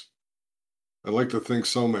osmosis. I like to think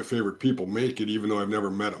some of my favorite people make it, even though I've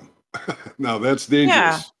never met them. Now, that's dangerous.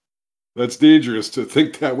 Yeah. That's dangerous to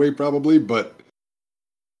think that way, probably, but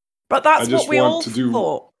that's what we all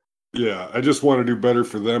thought. Yeah, I just want to do better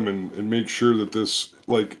for them and make sure that this,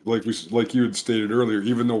 like you had stated earlier,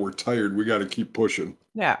 even though we're tired, we got to keep pushing.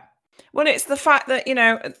 Yeah. Well, it's the fact that,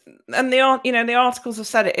 and the articles have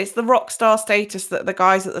said it, it's the rock star status that the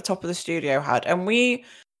guys at the top of the studio had. And we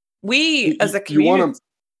as a community...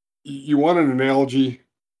 You want an analogy,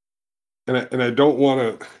 and I don't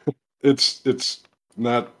want to, it's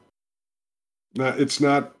not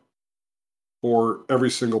for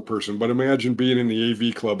every single person, but imagine being in the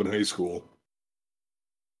AV club in high school,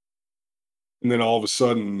 and then all of a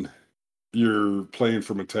sudden you're playing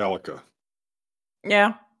for Metallica.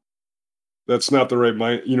 Yeah. That's not the right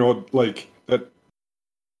mind,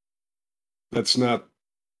 that's not,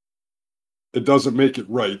 it doesn't make it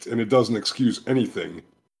right, and it doesn't excuse anything.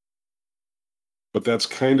 But that's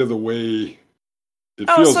kind of the way it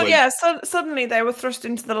feels like. Yeah, suddenly they were thrust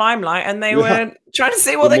into the limelight and they were trying to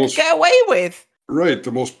see what they could get away with. Right,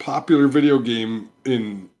 the most popular video game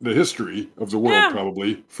in the history of the world,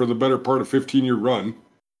 probably, for the better part of 15-year run.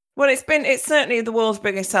 Well, it's certainly the world's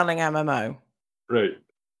biggest selling MMO. Right.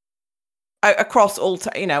 Across all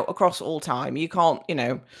time. You can't,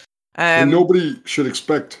 and nobody should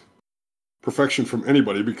expect perfection from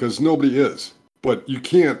anybody because nobody is. But you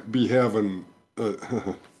can't be having... I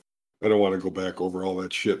don't want to go back over all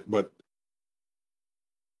that shit, but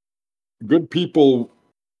good people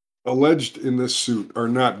alleged in this suit are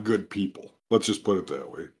not good people. Let's just put it that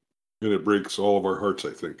way. And it breaks all of our hearts,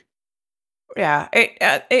 I think. Yeah,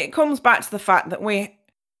 it comes back to the fact that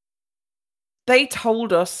they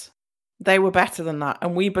told us they were better than that,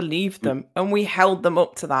 and we believed them, and we held them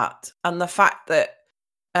up to that. And the fact that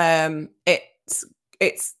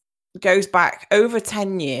it's goes back over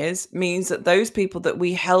 10 years means that those people that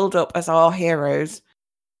we held up as our heroes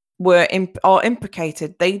are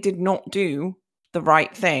implicated. They did not do the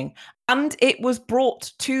right thing. And it was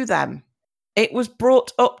brought to them. It was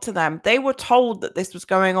brought up to them. They were told that this was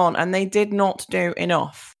going on and they did not do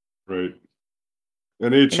enough. Right.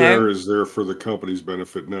 And HR is there for the company's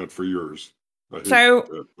benefit, not for yours.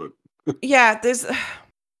 Yeah, there's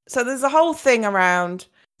a whole thing around...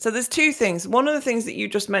 So there's two things. One of the things that you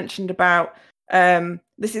just mentioned about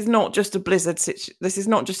this is not just a Blizzard this is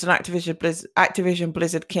not just an Activision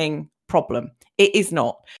Blizzard King problem. It is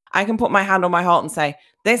not. I can put my hand on my heart and say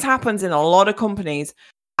this happens in a lot of companies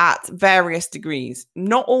at various degrees.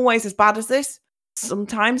 Not always as bad as this.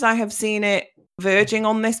 Sometimes I have seen it verging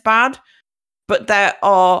on this bad, but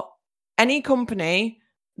any company,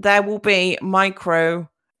 there will be micro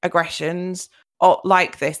aggressions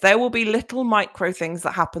like this. There will be little micro things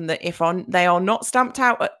that happen that if they are not stamped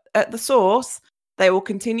out at the source, they will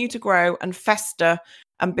continue to grow and fester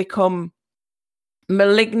and become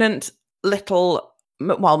malignant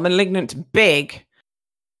big,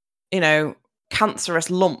 cancerous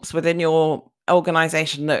lumps within your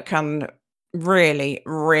organization that can really,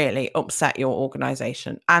 really upset your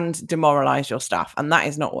organization and demoralize your staff, and that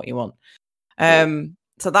is not what you want.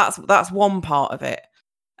 So that's one part of it.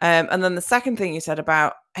 And then the second thing you said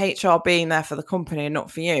about HR being there for the company and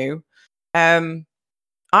not for you, I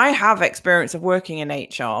have experience of working in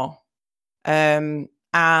HR, and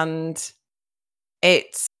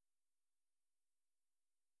it's.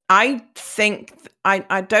 I think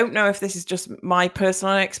I don't know if this is just my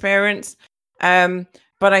personal experience, but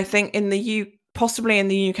I think possibly in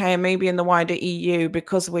the UK and maybe in the wider EU,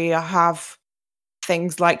 because we have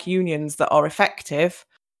things like unions that are effective,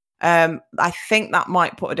 I think that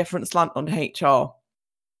might put a different slant on HR.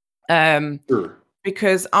 Sure.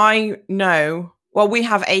 Because I know, well, we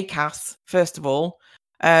have ACAS, first of all,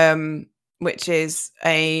 which is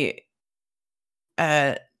a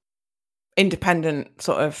independent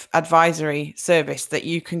sort of advisory service that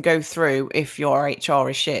you can go through if your HR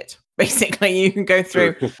is shit. Basically, you can go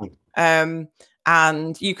through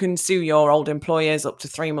and you can sue your old employers up to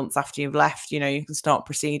 3 months after you've left. You can start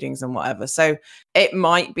proceedings and whatever. So it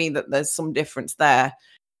might be that there's some difference there.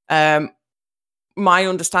 My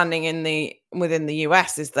understanding within the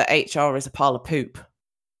US is that HR is a pile of poop.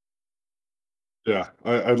 Yeah,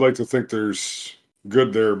 I'd like to think there's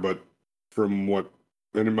good there, but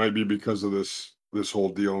and it might be because of this whole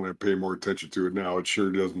deal, and I pay more attention to it now. It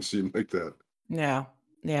sure doesn't seem like that. Yeah.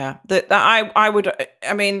 That I would.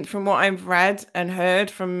 I mean, from what I've read and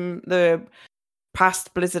heard from the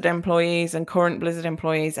past Blizzard employees and current Blizzard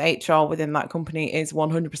employees, HR within that company is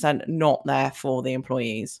 100% not there for the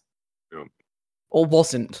employees. Yeah. Or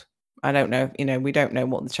wasn't. I don't know. We don't know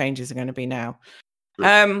what the changes are going to be now.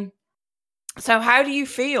 Sure. So how do you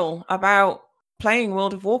feel about playing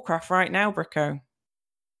World of Warcraft right now, Bricko?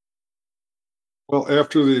 Well,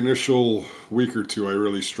 after the initial week or two, I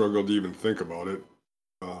really struggled to even think about it.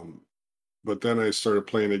 But then I started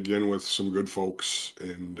playing again with some good folks,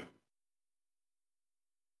 and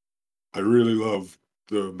I really love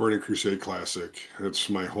the Burning Crusade Classic. It's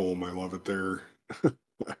my home. I love it there.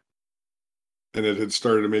 And it had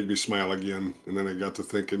started to make me smile again. And then I got to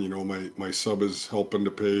thinking, my sub is helping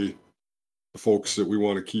to pay the folks that we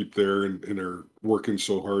want to keep there and are working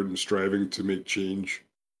so hard and striving to make change.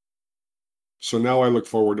 So now I look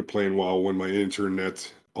forward to playing WoW when my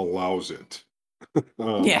internet allows it.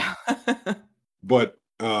 Yeah. But,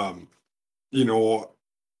 I'm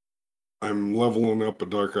leveling up a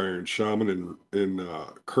Dark Iron Shaman in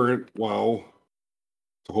current WoW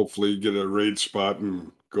to hopefully get a raid spot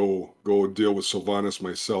and go deal with Sylvanas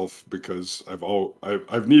myself, because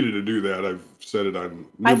I've needed to do that. I've said it on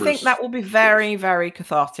numerous. I think that will be very, very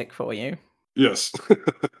cathartic for you. Yes.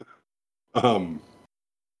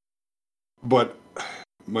 But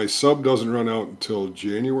my sub doesn't run out until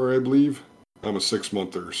January, I believe. I'm a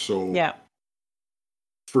 6-monther, so yeah,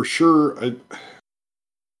 for sure. I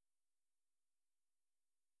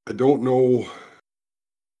don't know.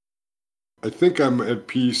 I think I'm at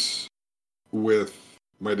peace with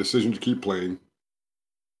my decision to keep playing.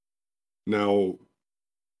 Now,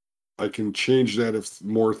 I can change that if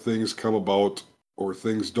more things come about or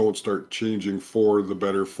things don't start changing for the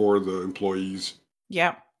better for the employees.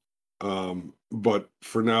 Yeah. But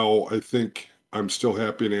for now, I think I'm still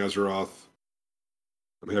happy in Azeroth.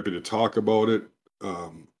 I'm happy to talk about it.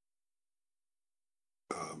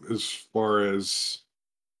 As far as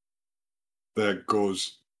that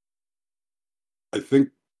goes, I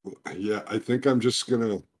think I'm just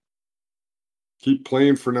gonna keep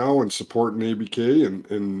playing for now and supporting ABK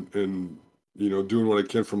and doing what I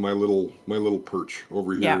can from my little perch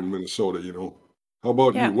over here in Minnesota. How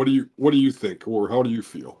about you? What do you think, or how do you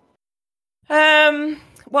feel?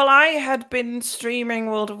 Well, I had been streaming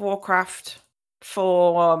World of Warcraft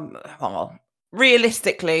for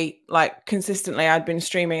realistically, like consistently, I'd been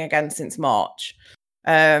streaming again since March,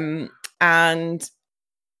 and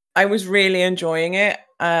I was really enjoying it.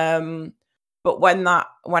 But when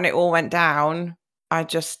it all went down, I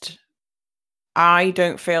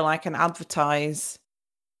don't feel I can advertise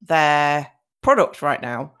their product right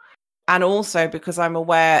now, and also because I'm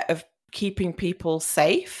aware of keeping people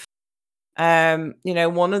safe.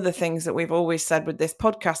 One of the things that we've always said with this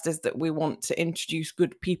podcast is that we want to introduce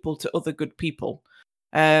good people to other good people.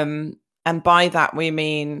 And by that, we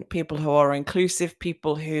mean people who are inclusive,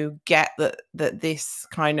 people who get that this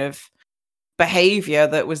kind of behavior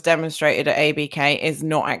that was demonstrated at ABK is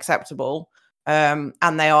not acceptable. And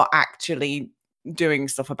they are actually doing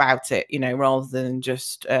stuff about it, rather than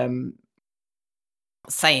just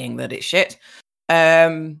saying that it's shit.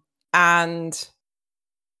 And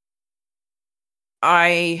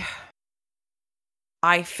I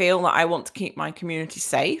feel that I want to keep my community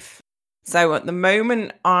safe. So at the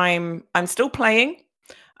moment, I'm still playing.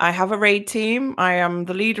 I have a raid team. I am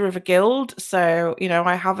the leader of a guild, so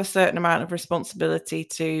I have a certain amount of responsibility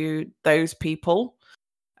to those people.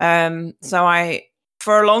 So I,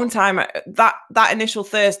 for a long time, that initial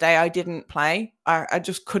Thursday, I didn't play. I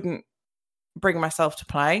just couldn't bring myself to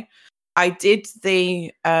play. I did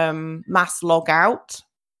the mass log out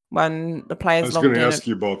when the players. I was going to ask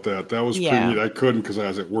you about that. That was pretty neat. I couldn't because I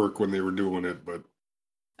was at work when they were doing it, but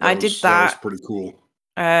I did that. That was pretty cool.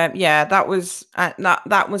 Yeah, that was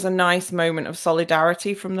that was a nice moment of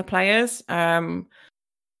solidarity from the players.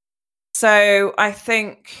 So I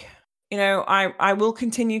think I will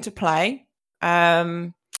continue to play.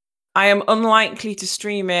 I am unlikely to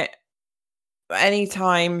stream it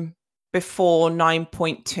anytime before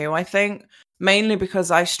 9.2, I think, mainly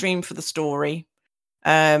because I stream for the story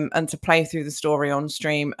and to play through the story on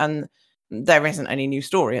stream, and there isn't any new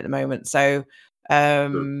story at the moment. So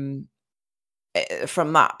from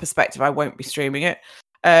that perspective, I won't be streaming it.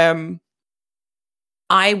 I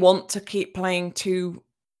want to keep playing to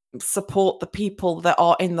support the people that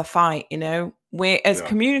are in the fight. We're as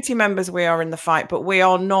community members, we are in the fight, but we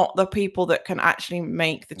are not the people that can actually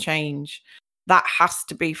make the change. That has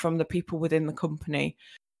to be from the people within the company.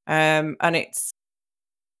 And it's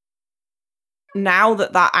now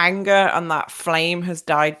that anger and that flame has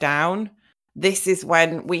died down, this is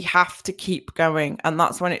when we have to keep going. And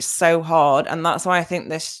that's when it's so hard. And that's why I think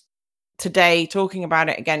this today, talking about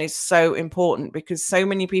it again, is so important, because so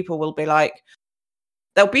many people will be like,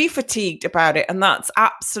 they'll be fatigued about it. And that's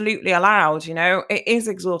absolutely allowed. It is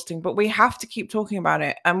exhausting, but we have to keep talking about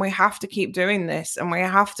it, and we have to keep doing this, and we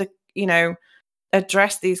have to,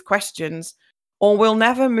 address these questions, or we'll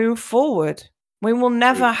never move forward. We will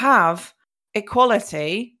never have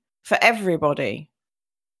equality for everybody.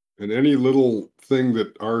 And any little thing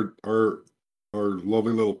that our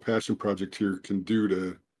lovely little passion project here can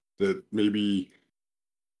do that maybe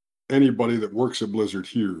anybody that works at Blizzard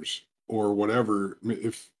hears or whatever,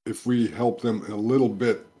 if we help them a little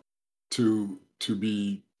bit to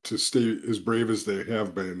stay as brave as they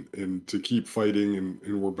have been and to keep fighting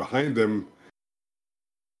and we're behind them,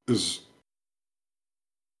 it's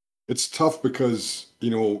tough because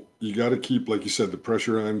you got to keep, like you said, the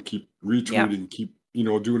pressure on, keep retweeting, keep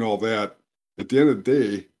doing all that. At the end of the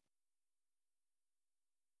day,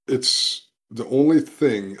 it's the only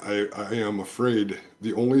thing I am afraid,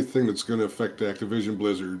 the only thing that's going to affect Activision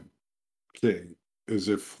Blizzard King is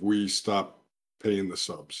if we stop paying the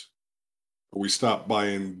subs, or we stop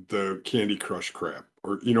buying the Candy Crush crap,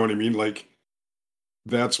 or you know what I mean? Like,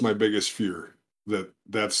 that's my biggest fear,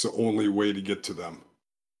 that's the only way to get to them.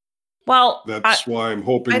 Well, that's why I'm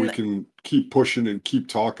hoping we can keep pushing and keep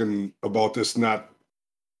talking about this.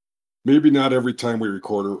 Maybe not every time we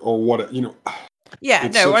record or what, Yeah,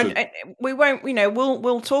 no, we won't.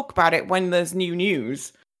 We'll talk about it when there's new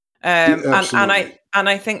news. And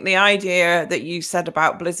I think the idea that you said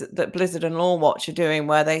about Blizzard and Lawwatch are doing,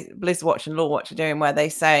 Blizzwatch and Lawwatch are doing, where they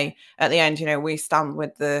say at the end, we stand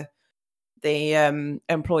with the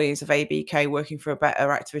employees of ABK working for a better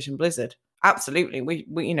Activision Blizzard. Absolutely, we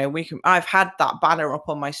can. I've had that banner up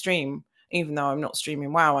on my stream, even though I'm not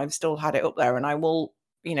streaming WoW. I've still had it up there, and I will.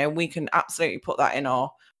 We can absolutely put that in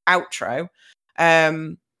our outro.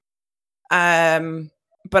 But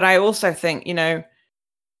I also think,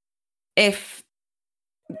 if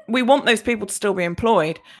we want those people to still be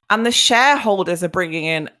employed, and the shareholders are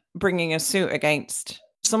bringing a suit against.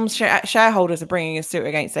 Some shareholders are bringing a suit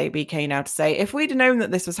against ABK now to say, if we'd known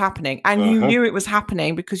that this was happening and you knew it was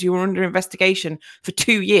happening because you were under investigation for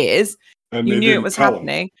 2 years, and you knew it was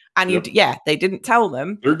happening, and they didn't tell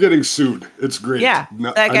them. They're getting sued. It's great. Yeah,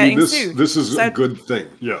 they're getting sued. This is a good thing.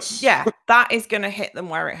 Yes. Yeah, that is going to hit them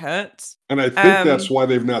where it hurts. And I think that's why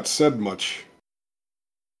they've not said much.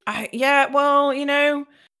 Well,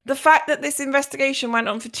 the fact that this investigation went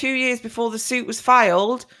on for 2 years before the suit was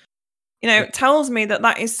filed, tells me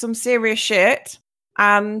that is some serious shit,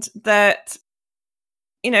 and that,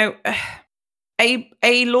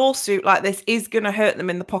 a lawsuit like this is going to hurt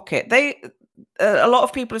them in the pocket. A lot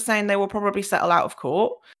of people are saying they will probably settle out of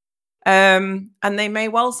court, and they may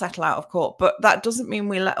well settle out of court, but that doesn't mean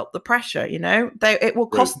we let up the pressure. It will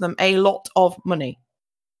cost them a lot of money,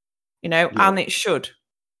 and it should.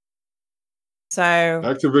 So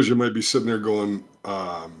Activision might be sitting there going,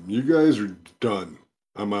 you guys are done.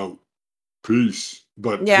 I'm out. Peace.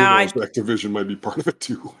 But Activision might be part of it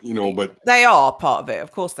too, but they are part of it.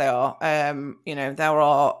 Of course they are. There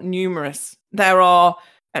are not numerous,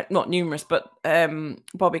 but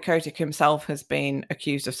Bobby Kotick himself has been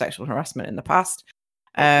accused of sexual harassment in the past.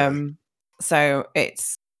 So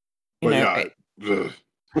it's,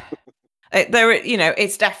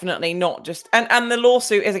 It's definitely not just, and the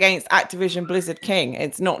lawsuit is against Activision Blizzard King.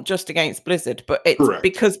 It's not just against Blizzard, but it's Correct.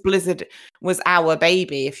 because Blizzard was our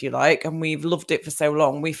baby, if you like, and we've loved it for so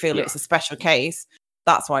long. We feel it's a special case.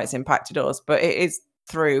 That's why it's impacted us, but it is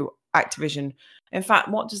through Activision. In fact,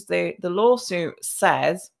 what does the lawsuit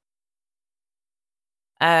says?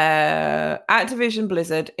 Activision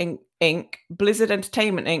Blizzard Inc., Blizzard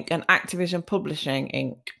Entertainment Inc., and Activision Publishing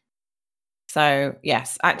Inc. So,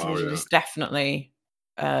 yes, Activision is definitely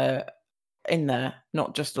in there,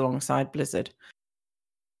 not just alongside Blizzard.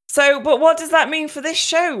 So, but what does that mean for this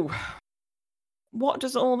show? What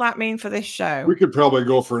does all that mean for this show? We could probably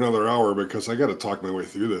go for another hour because I got to talk my way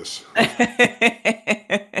through this.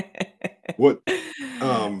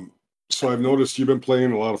 So I've noticed you've been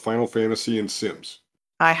playing a lot of Final Fantasy and Sims.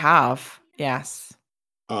 I have, yes.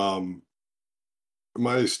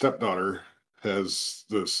 My stepdaughter has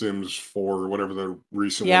the Sims 4 or whatever the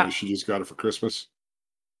recent one is. She just got it for Christmas.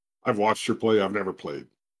 I've watched her play. I've never played.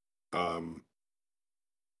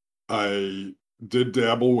 I did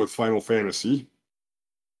dabble with Final Fantasy.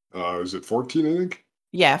 Is it 14, I think?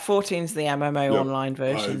 Yeah, 14 is the MMO online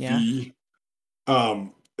version,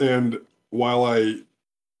 And while I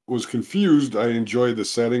was confused, I enjoyed the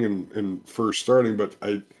setting and first starting, but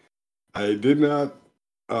I did not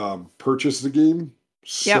purchase the game,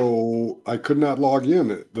 so I could not log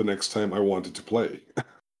in the next time I wanted to play.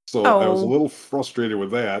 So I was a little frustrated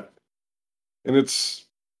with that. And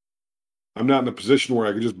I'm not in a position where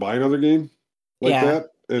I can just buy another game like that.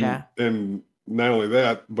 And not only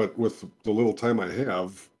that, but with the little time I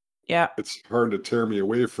have, it's hard to tear me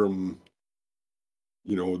away from,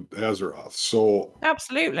 Azeroth. So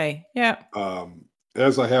absolutely,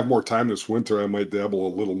 as I have more time this winter, I might dabble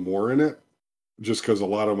a little more in it, just because a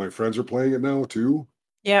lot of my friends are playing it now too.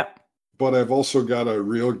 But I've also got a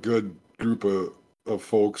real good group of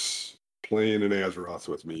folks playing in Azeroth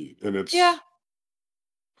with me, and it's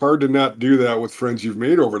hard to not do that with friends you've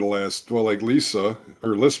made over the last, like Lisa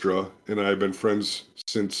or Lystra and I have been friends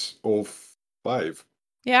since 2005.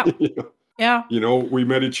 We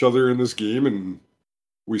met each other in this game, and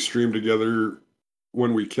we stream together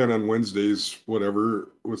when we can on Wednesdays, whatever,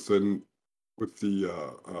 with the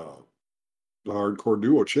Hardcore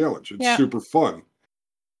Duo Challenge. It's super fun.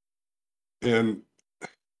 And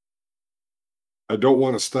I don't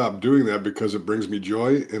want to stop doing that because it brings me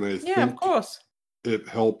joy, and I think of course it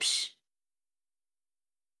helps,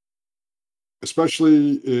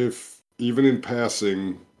 especially if, even in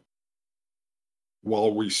passing,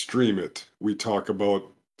 while we stream it, we talk about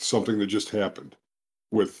something that just happened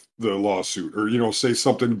with the lawsuit, or, say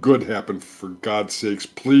something good happened, for God's sakes,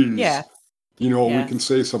 please. We can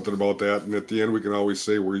say something about that, and at the end we can always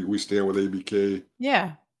say we stand with ABK.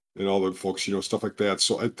 And all the folks, stuff like that.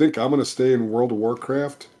 So I think I'm going to stay in World of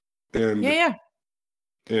Warcraft and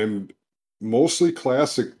and mostly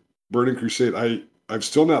classic Burning Crusade. I've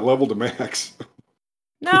still not leveled to max.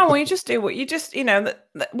 No, well, you just do what you just,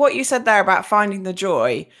 what you said there about finding the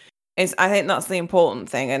joy is, I think that's the important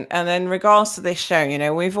thing. And in regards to this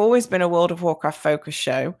show, we've always been a World of Warcraft focused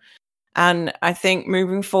show. And I think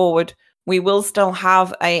moving forward, we will still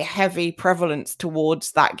have a heavy prevalence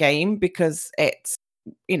towards that game because it's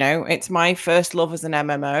my first love as an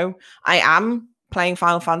MMO. I am playing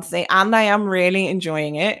Final Fantasy and I am really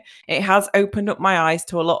enjoying it. It has opened up my eyes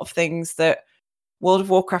to a lot of things that World of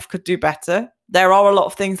Warcraft could do better. There are a lot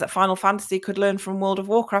of things that Final Fantasy could learn from World of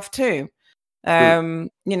Warcraft too. The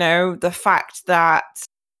fact that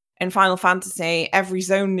in Final Fantasy, every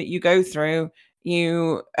zone that you go through,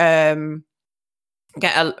 you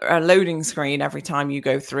get a loading screen every time you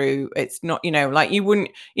go through. It's not, like you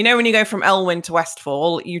wouldn't, when you go from Elwyn to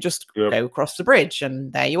Westfall, you just go across the bridge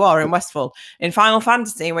and there you are in Westfall. In Final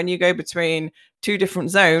Fantasy, when you go between two different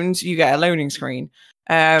zones, you get a loading screen.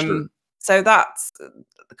 So that's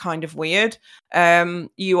kind of weird.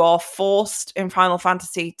 You are forced in Final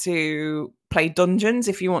Fantasy to play dungeons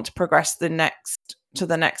if you want to progress to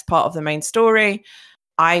the next part of the main story.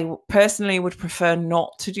 I personally would prefer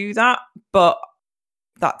not to do that, but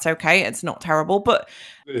that's okay. It's not terrible, but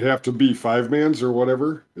they have to be 5-mans or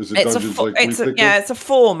whatever. Is it dungeons it's a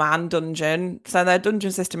 4-man dungeon. So their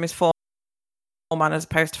dungeon system is 4-man as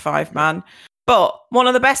opposed to 5-man. But one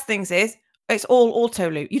of the best things is it's all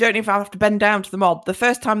auto loot. You don't even have to bend down to the mob. The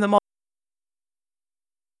first time the mob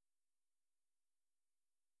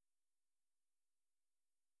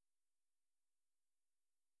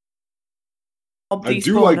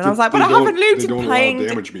despawned, and I was like, but I haven't looted playing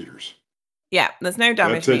damage meters. Yeah, there's no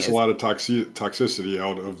damage. That takes a lot of toxicity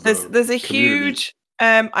out of there's a huge.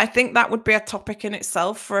 I think that would be a topic in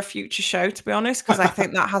itself for a future show, to be honest, because I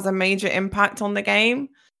think that has a major impact on the game.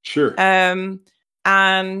 Sure. And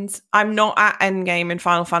I'm not at endgame in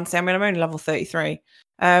Final Fantasy. I mean, I'm only level 33,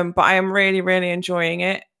 but I am really, really enjoying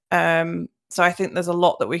it. So I think there's a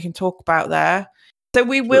lot that we can talk about there. So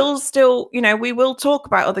we will still, we will talk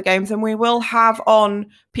about other games, and we will have on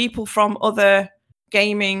people from other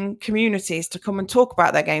gaming communities to come and talk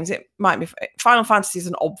about their games. It might be Final Fantasy is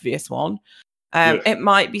an obvious one. It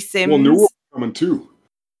might be Sims. Well, New World coming too.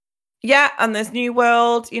 Yeah, and there's New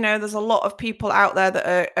World. There's a lot of people out there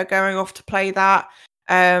that are going off to play that.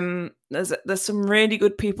 There's some really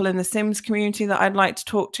good people in the Sims community that I'd like to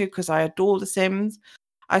talk to because I adore the Sims.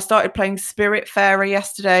 I started playing Spiritfarer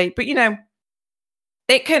yesterday, but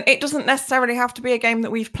it doesn't necessarily have to be a game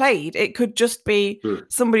that we've played. It could just be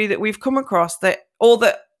somebody that we've come across or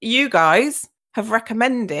that you guys have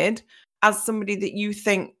recommended as somebody that you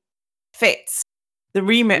think fits the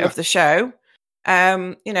remit of the show.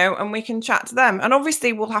 And we can chat to them. And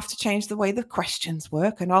obviously we'll have to change the way the questions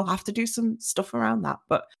work, and I'll have to do some stuff around that.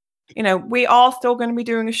 But, we are still going to be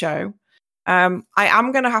doing a show. I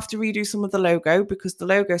am going to have to redo some of the logo because the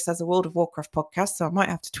logo says a World of Warcraft podcast, so I might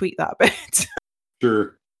have to tweak that a bit.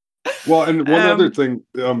 Sure. Well, and one other thing,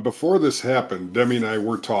 before this happened, Demi and I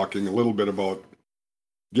were talking a little bit about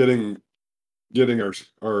getting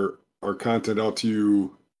our content out to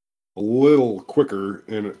you a little quicker,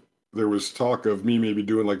 and there was talk of me maybe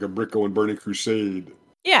doing like a Bricko and Burning Crusade.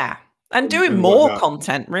 Yeah, and doing more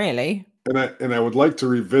content, really. And I would like to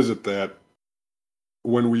revisit that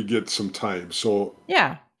when we get some time. So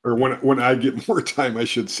yeah, or when I get more time, I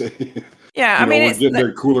should say. Yeah, we're getting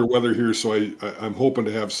there cooler weather here, so I'm hoping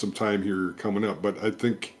to have some time here coming up. But I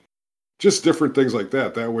think just different things like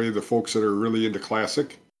that. That way, the folks that are really into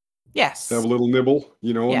classic, have a little nibble,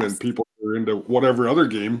 and then people that are into whatever other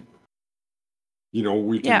game,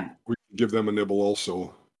 we can give them a nibble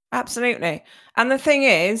also. Absolutely. And the thing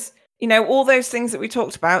is, all those things that we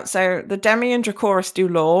talked about. So the Demi and Dracoris do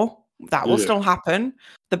lore. That will still happen.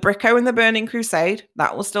 The Bricko and the Burning Crusade,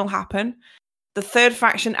 that will still happen. The third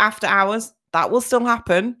faction After Hours, that will still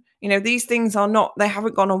happen. These things they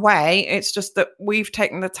haven't gone away. It's just that we've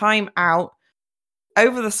taken the time out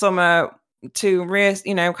over the summer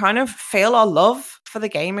to kind of feel our love for the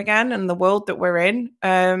game again and the world that we're in.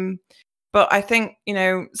 But I think,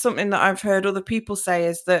 something that I've heard other people say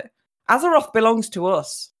is that Azeroth belongs to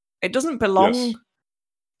us. It doesn't belong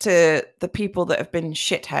to the people that have been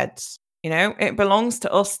shitheads. It belongs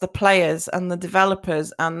to us, the players and the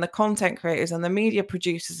developers and the content creators and the media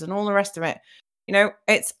producers and all the rest of it.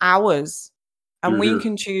 It's ours, and we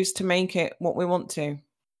can choose to make it what we want to.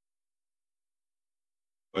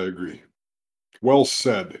 I agree. Well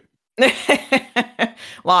said.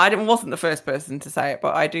 Well, I wasn't the first person to say it,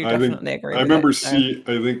 but I do definitely agree. I remember I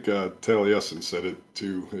think Taliesin said it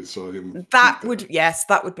too. I saw him. That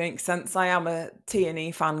would make sense. I am a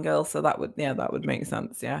T&E fangirl, so that would make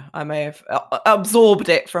sense. Yeah, I may have absorbed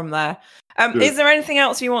it from there. Is there anything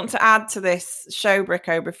else you want to add to this show,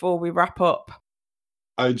 Bricko, before we wrap up?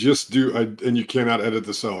 I just do. And you cannot edit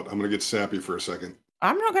this out. I'm going to get sappy for a second.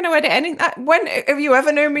 I'm not going to edit anything. When have you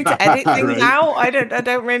ever known me to edit things out? I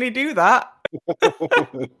don't really do that.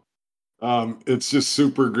 It's just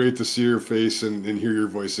super great to see your face and hear your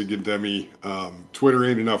voice again, Demi. Twitter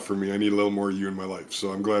ain't enough for me. I need a little more of you in my life.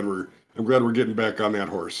 So I'm glad we're getting back on that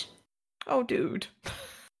horse. Oh, dude.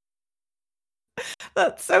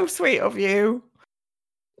 That's so sweet of you.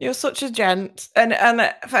 You're such a gent. And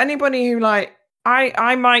for anybody who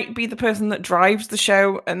I might be the person that drives the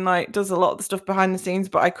show and does a lot of the stuff behind the scenes,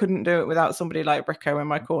 but I couldn't do it without somebody like Bricko in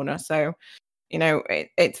my corner. So,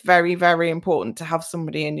 it's very, very important to have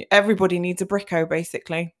somebody in. Everybody needs a Bricko,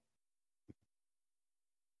 basically.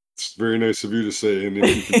 It's very nice of you to say. And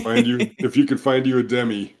if you could find you a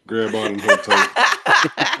Demi, grab on and hold tight.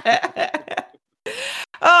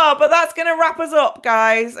 Oh, but that's going to wrap us up,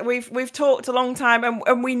 guys. We've talked a long time,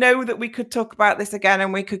 and we know that we could talk about this again,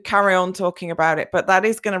 and we could carry on talking about it. But that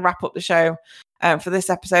is going to wrap up the show for this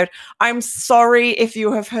episode. I'm sorry if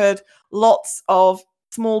you have heard lots of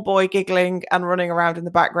small boy giggling and running around in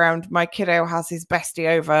the background. My kiddo has his bestie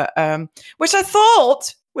over, which I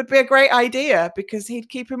thought would be a great idea because he'd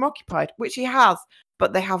keep him occupied, which he has.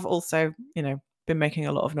 But they have also, been making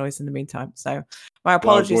a lot of noise in the meantime. So my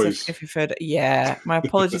apologies if you've heard. Yeah, my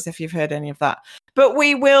apologies if you've heard any of that. But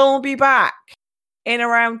we will be back in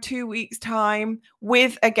around 2 weeks' time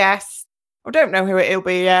with a guest. I don't know who it'll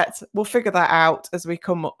be yet. We'll figure that out as we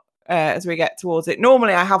get towards it.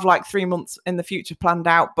 Normally I have 3 months in the future planned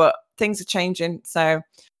out, but things are changing. So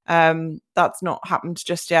that's not happened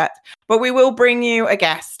just yet. But we will bring you a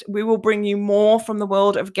guest. We will bring you more from the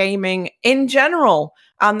world of gaming in general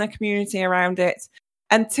and the community around it.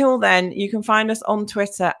 Until then, you can find us on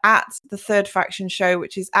Twitter at The Third Faction Show,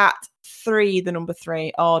 which is at 3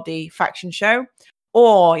 RD Faction Show.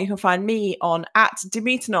 Or you can find me on at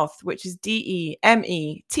Demeternoth, which is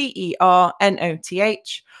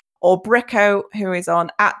DEMETERNOTH. Or Bricko, who is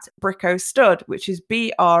on at BrickoStud, which is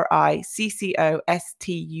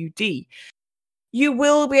BRICCOSTUD. You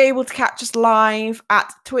will be able to catch us live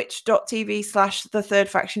at twitch.tv/The Third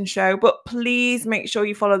Faction Show, but please make sure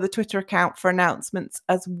you follow the Twitter account for announcements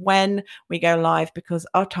as when we go live, because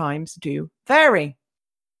our times do vary.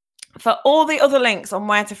 For all the other links on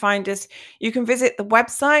where to find us, you can visit the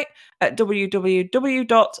website at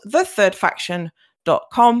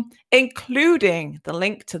www.thethirdfaction.com, including the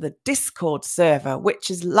link to the Discord server,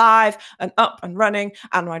 which is live and up and running.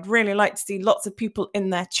 And I'd really like to see lots of people in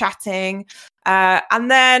there chatting. And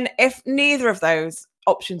then if neither of those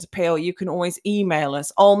options appeal, you can always email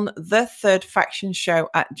us on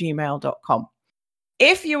thethirdfactionshow@gmail.com.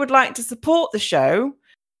 If you would like to support the show,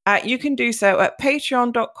 you can do so at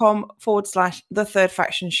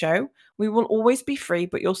patreon.com/thethirdfactionshow. We will always be free,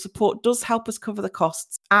 but your support does help us cover the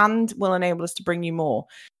costs and will enable us to bring you more.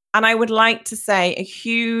 And I would like to say a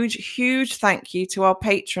huge, huge thank you to our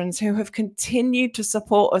patrons who have continued to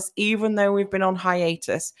support us even though we've been on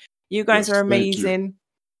hiatus. You guys are amazing.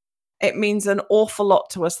 It means an awful lot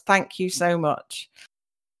to us. Thank you so much.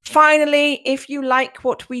 Finally, if you like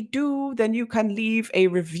what we do, then you can leave a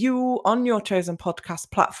review on your chosen podcast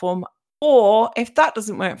platform. Or if that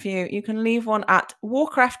doesn't work for you, you can leave one at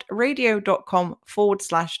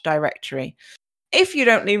warcraftradio.com/directory. If you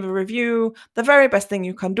don't leave a review, the very best thing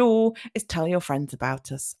you can do is tell your friends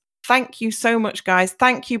about us. Thank you so much, guys.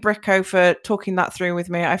 Thank you, Bricko, for talking that through with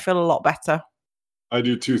me. I feel a lot better. I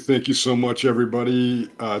do too. Thank you so much, everybody.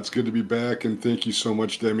 It's good to be back. And thank you so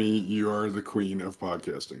much, Demi. You are the queen of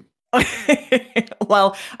podcasting.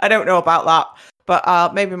 Well, I don't know about that,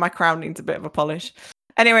 but maybe my crown needs a bit of a polish.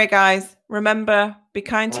 Anyway, guys, remember, be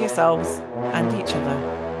kind to yourselves and each other.